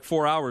basically like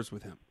 4 hours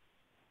with him.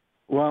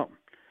 Well,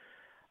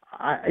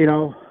 I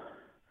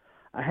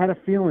had a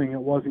feeling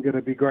it wasn't going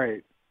to be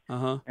great.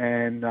 Uh-huh.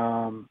 And,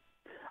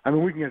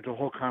 we can get into a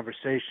whole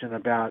conversation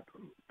about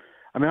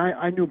 –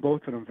 I knew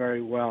both of them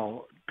very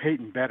well,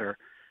 Peyton better,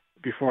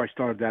 before I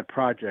started that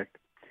project.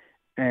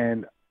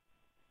 And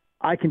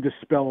I can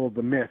dispel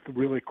the myth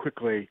really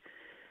quickly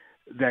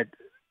that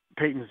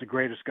Peyton's the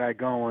greatest guy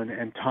going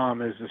and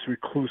Tom is this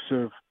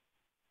reclusive,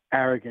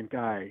 arrogant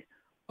guy.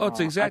 Oh, it's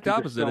the exact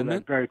opposite, isn't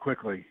it? Very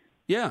quickly.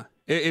 Yeah,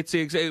 it's the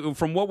exact.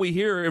 From what we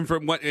hear and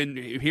from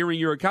hearing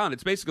your account,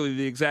 it's basically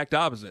the exact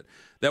opposite.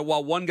 That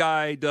while one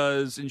guy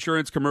does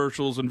insurance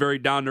commercials and very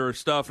down to earth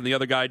stuff, and the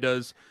other guy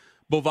does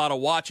Bovada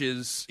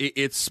watches,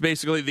 it's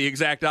basically the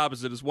exact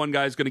opposite. As one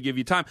guy's going to give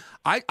you time.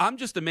 I'm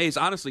just amazed,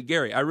 honestly,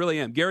 Gary. I really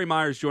am. Gary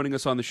Myers joining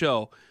us on the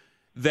show.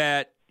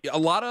 That a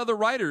lot of other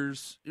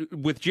writers,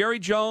 with Jerry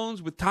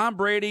Jones, with Tom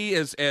Brady,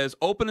 as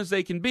open as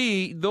they can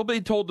be, they'll be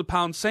told to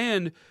pound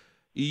sand.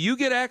 You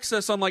get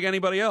access unlike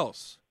anybody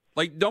else.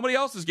 Like, nobody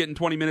else is getting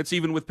 20 minutes,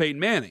 even with Peyton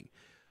Manning.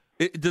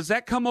 Does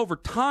that come over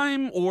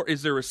time, or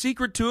is there a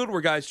secret to it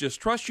where guys just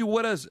trust you?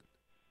 What is it?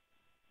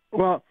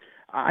 Well,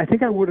 I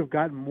think I would have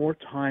gotten more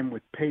time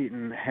with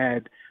Peyton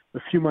had a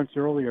few months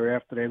earlier,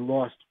 after they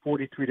lost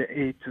 43-8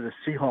 to the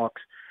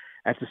Seahawks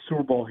at the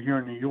Super Bowl here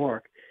in New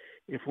York,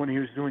 if when he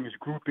was doing his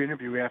group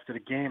interview after the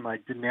game, I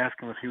didn't ask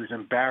him if he was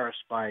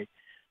embarrassed by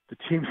the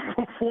team's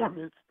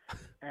performance.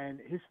 And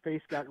his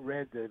face got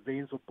red, the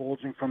veins were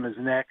bulging from his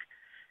neck,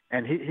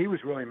 and he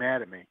was really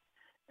mad at me.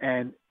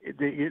 And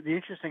the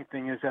interesting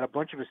thing is that a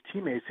bunch of his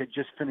teammates had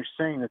just finished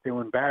saying that they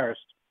were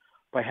embarrassed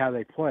by how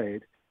they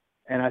played,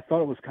 and I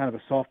thought it was kind of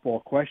a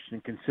softball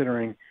question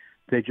considering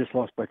they just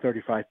lost by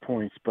 35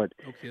 points. But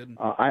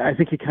I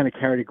think he kind of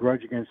carried a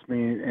grudge against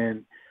me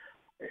and,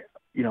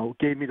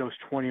 gave me those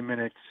 20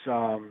 minutes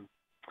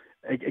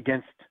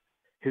against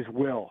his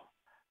will.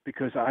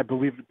 Because I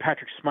believe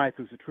Patrick Smythe,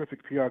 who's a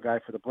terrific PR guy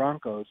for the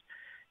Broncos,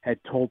 had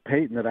told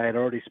Peyton that I had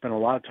already spent a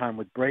lot of time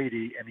with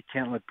Brady, and he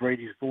can't let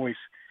Brady's voice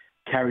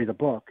carry the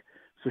book.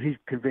 So he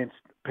convinced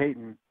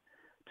Peyton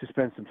to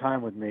spend some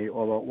time with me,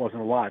 although it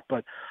wasn't a lot.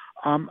 But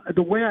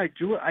the way I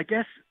do it, I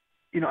guess,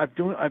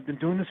 I've been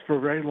doing this for a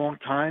very long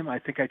time. I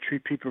think I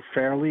treat people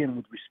fairly and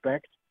with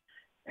respect.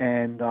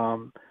 And,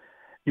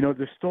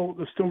 there's still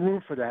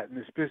room for that in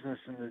this business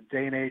in the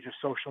day and age of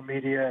social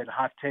media and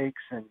hot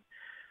takes and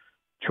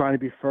trying to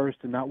be first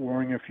and not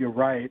worrying if you're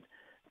right,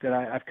 that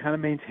I've kind of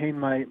maintained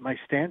my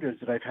standards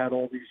that I've had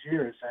all these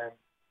years.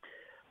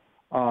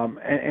 And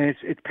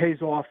it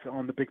pays off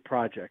on the big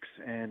projects.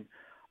 And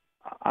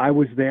I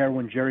was there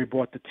when Jerry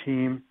bought the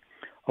team.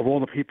 Of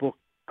all the people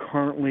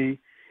currently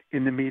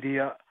in the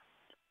media,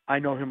 I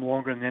know him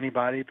longer than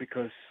anybody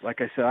because,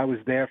 like I said, I was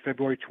there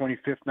February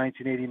 25th,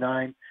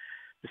 1989,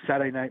 the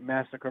Saturday Night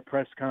Massacre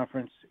press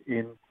conference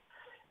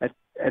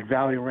at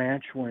Valley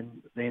Ranch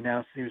when they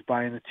announced he was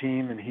buying the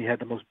team, and he had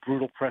the most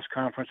brutal press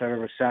conference I've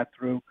ever sat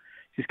through.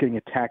 He's getting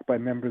attacked by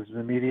members of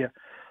the media.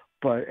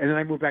 And then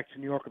I moved back to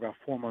New York about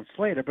 4 months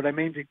later, but I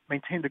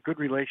maintained a good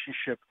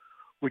relationship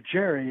with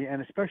Jerry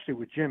and especially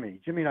with Jimmy.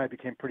 Jimmy and I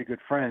became pretty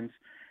good friends,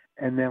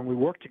 and then we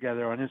worked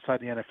together on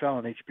Inside the NFL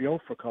on HBO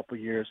for a couple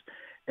of years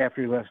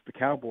after he left the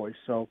Cowboys.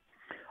 So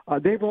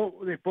they've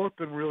both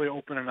been really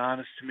open and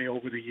honest to me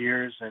over the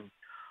years, and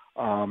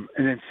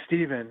then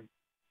Stephen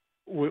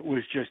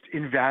was just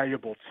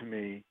invaluable to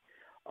me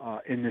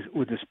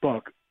with this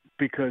book,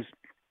 because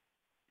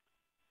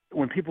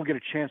when people get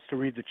a chance to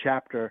read the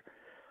chapter,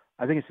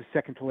 I think it's the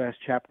second to last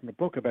chapter in the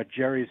book about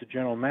Jerry as a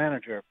general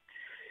manager,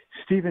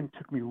 Stephen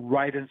took me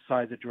right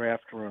inside the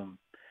draft room.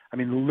 I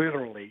mean,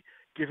 literally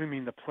giving me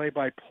the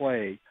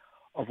play-by-play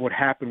of what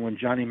happened when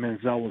Johnny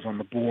Manziel was on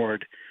the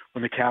board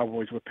when the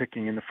Cowboys were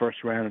picking in the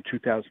first round in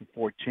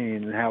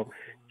 2014, and how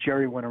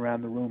Jerry went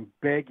around the room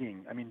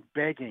begging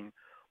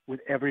with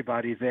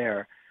everybody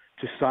there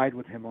to side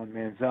with him on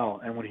Manziel.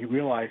 And when he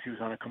realized he was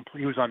on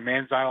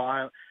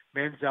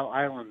Manziel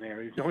Island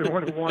there, he's the only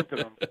one who wanted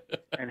him,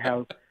 and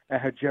how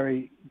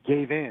Jerry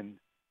gave in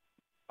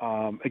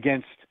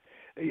against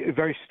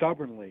very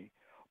stubbornly.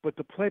 But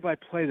the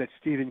play-by-play that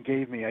Stephen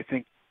gave me, I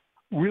think,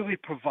 really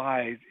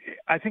provide.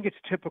 I think it's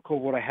typical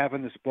what I have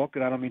in this book,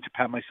 and I don't mean to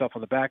pat myself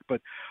on the back,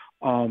 but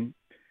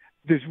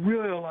there's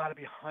really a lot of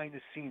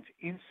behind-the-scenes,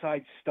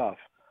 inside stuff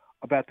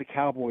about the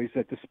Cowboys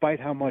that, despite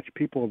how much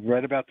people have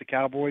read about the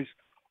Cowboys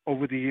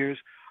over the years,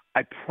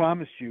 I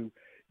promise you're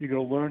going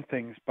to learn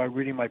things by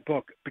reading my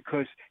book,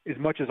 because as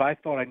much as I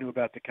thought I knew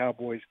about the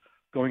Cowboys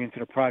going into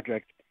the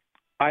project,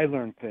 I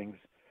learned things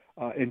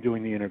in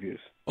doing the interviews.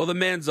 Well, the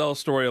Manziel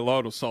story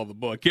alone will sell the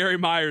book. Gary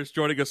Myers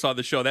joining us on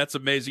the show. That's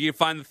amazing. You can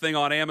find the thing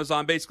on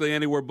Amazon, basically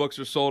anywhere books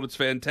are sold. It's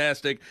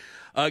fantastic.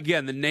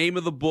 Again, the name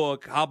of the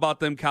book, How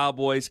About Them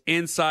Cowboys?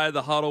 Inside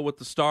the Huddle with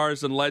the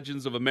Stars and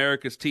Legends of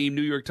America's Team.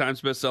 New York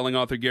Times bestselling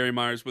author Gary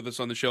Myers with us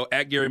on the show,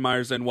 at Gary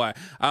Myers NY.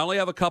 I only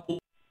have a couple,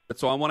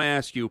 so I want to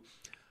ask you,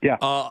 Yeah.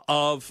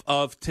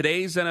 Of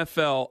today's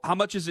NFL, how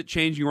much is it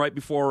changing right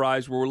before our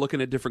eyes where we're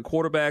looking at different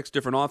quarterbacks,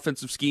 different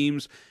offensive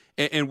schemes,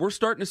 and we're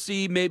starting to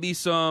see maybe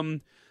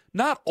some,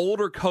 not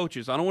older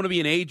coaches, I don't want to be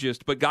an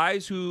ageist, but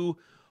guys who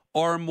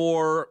are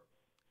more,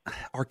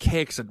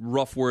 archaic's a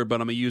rough word, but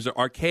I'm going to use it,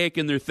 archaic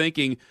in their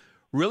thinking,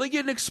 really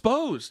getting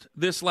exposed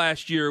this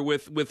last year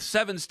with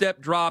 7-step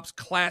drops,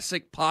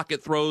 classic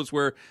pocket throws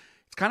where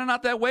it's kind of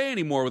not that way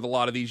anymore with a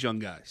lot of these young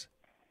guys.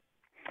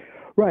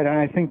 Right, and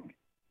I think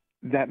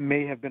that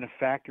may have been a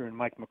factor in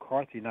Mike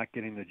McCarthy not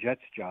getting the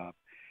Jets job,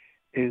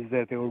 is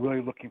that they were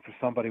really looking for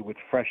somebody with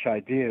fresh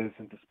ideas,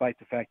 and despite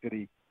the fact that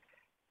he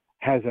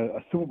has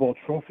a Super Bowl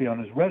trophy on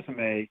his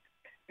resume,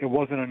 it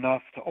wasn't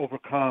enough to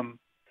overcome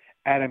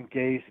Adam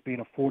Gase being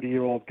a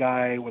 40-year-old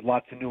guy with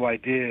lots of new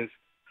ideas,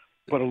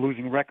 but a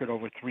losing record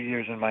over 3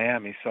 years in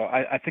Miami. So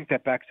I think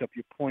that backs up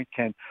your point,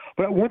 Ken.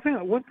 But one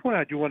point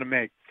I do want to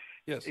make,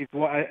 yes, is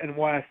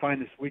why I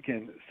find this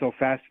weekend so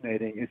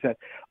fascinating is that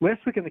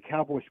last weekend the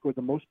Cowboys scored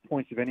the most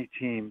points of any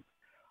team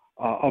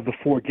of the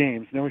 4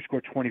 games. They only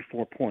scored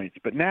 24 points.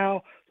 But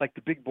now, like,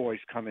 the big boys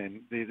come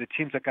in, the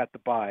teams that got the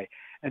bye,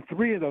 and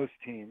 3 of those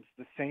teams,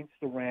 the Saints,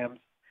 the Rams,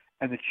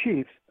 and the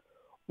Chiefs,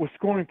 were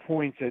scoring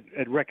points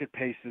at record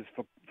paces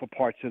for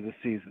parts of the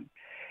season.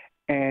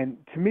 And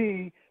to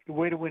me, the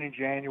way to win in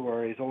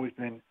January has always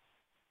been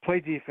play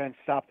defense,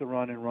 stop the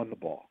run, and run the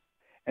ball.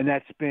 And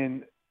that's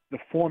been the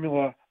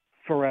formula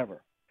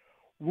forever.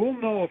 We'll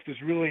know if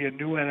there's really a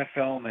new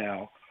NFL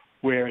now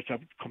where it's a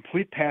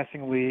complete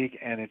passing league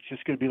and it's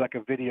just going to be like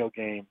a video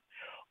game.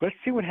 Let's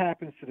see what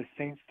happens to the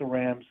Saints, the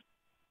Rams,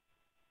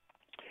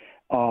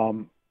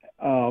 and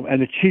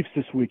the Chiefs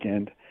this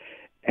weekend.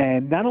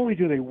 And not only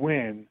do they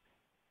win,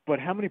 but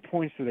how many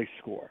points do they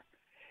score?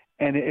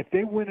 And if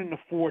they win in the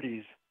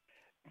 40s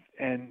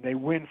and they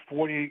win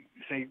 40,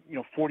 say,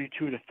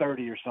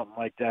 42-30 or something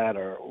like that,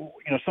 or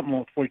something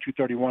like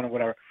 42-31 or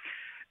whatever,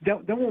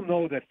 then we'll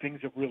know that things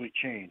have really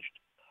changed.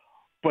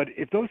 But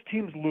if those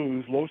teams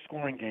lose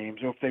low-scoring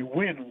games, or if they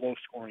win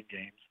low-scoring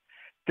games,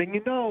 then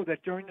you know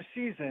that during the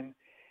season,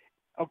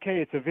 okay,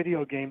 it's a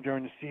video game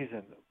during the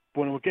season.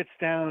 But when it gets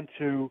down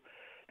to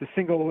the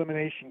single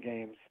elimination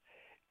games,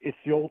 it's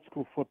the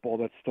old-school football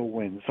that still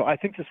wins. So I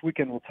think this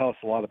weekend will tell us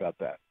a lot about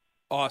that.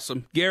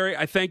 Awesome. Gary,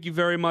 I thank you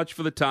very much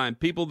for the time.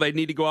 People, they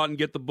need to go out and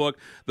get the book,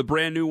 the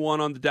brand new one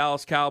on the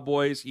Dallas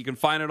Cowboys. You can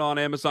find it on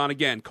Amazon,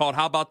 again, called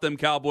How About Them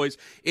Cowboys?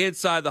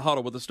 Inside the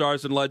Huddle with the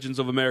Stars and Legends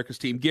of America's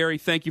Team. Gary,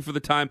 thank you for the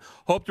time.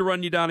 Hope to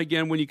run you down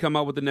again when you come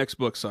out with the next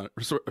book, sir.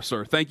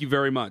 Thank you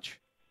very much.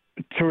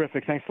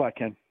 Terrific. Thanks a lot,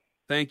 Ken.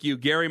 Thank you.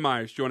 Gary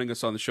Myers joining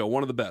us on the show.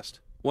 One of the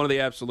best. One of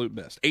the absolute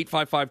best.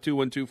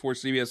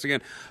 855-212-4CBS.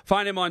 Again,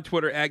 find him on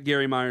Twitter at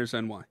Gary Myers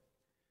NY.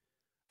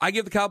 I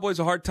give the Cowboys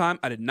a hard time.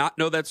 I did not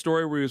know that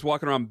story where he was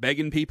walking around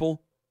begging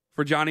people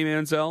for Johnny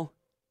Manziel,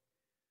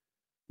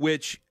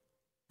 which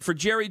for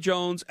Jerry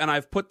Jones, and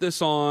I've put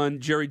this on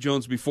Jerry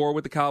Jones before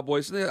with the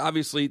Cowboys,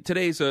 obviously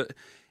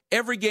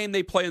every game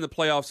they play in the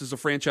playoffs is a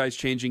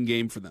franchise-changing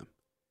game for them.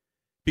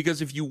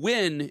 Because if you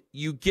win,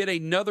 you get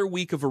another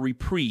week of a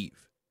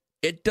reprieve.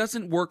 It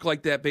doesn't work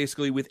like that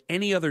basically with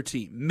any other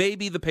team,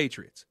 maybe the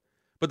Patriots.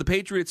 But the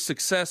Patriots'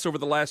 success over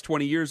the last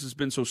 20 years has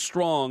been so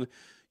strong,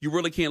 you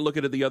really can't look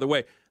at it the other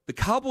way. The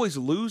Cowboys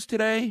lose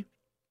today,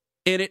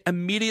 and it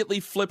immediately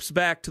flips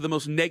back to the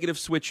most negative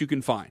switch you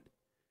can find.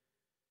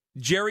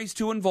 Jerry's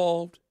too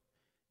involved.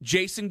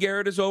 Jason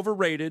Garrett is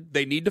overrated.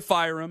 They need to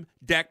fire him.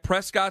 Dak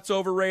Prescott's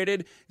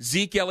overrated.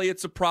 Zeke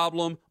Elliott's a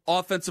problem.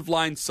 Offensive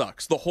line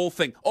sucks. The whole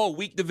thing. Oh,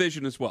 weak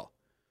division as well.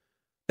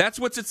 That's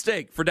what's at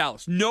stake for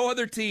Dallas. No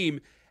other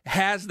team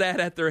has that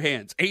at their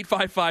hands.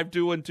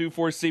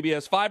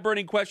 855-212-4CBS. 5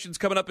 burning questions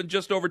coming up in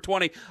just over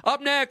 20.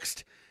 Up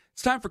next,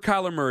 it's time for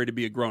Kyler Murray to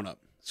be a grown-up.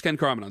 It's Ken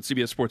Carman on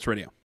CBS Sports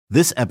Radio.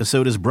 This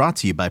episode is brought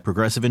to you by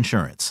Progressive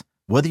Insurance.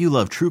 Whether you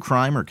love true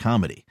crime or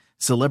comedy,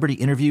 celebrity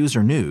interviews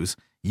or news,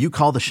 you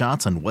call the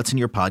shots on what's in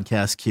your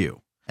podcast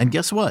queue. And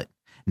guess what?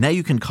 Now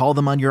you can call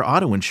them on your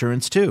auto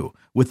insurance too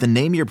with the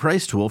Name Your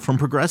Price tool from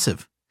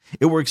Progressive.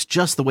 It works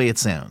just the way it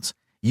sounds.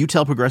 You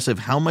tell Progressive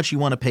how much you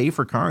want to pay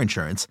for car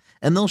insurance,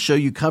 and they'll show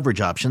you coverage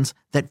options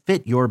that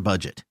fit your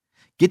budget.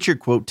 Get your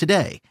quote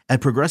today at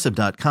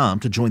Progressive.com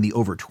to join the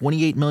over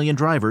 28 million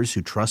drivers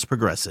who trust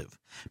Progressive.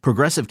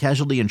 Progressive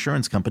Casualty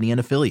Insurance Company and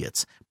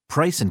Affiliates.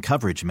 Price and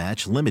coverage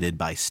match limited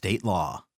by state law.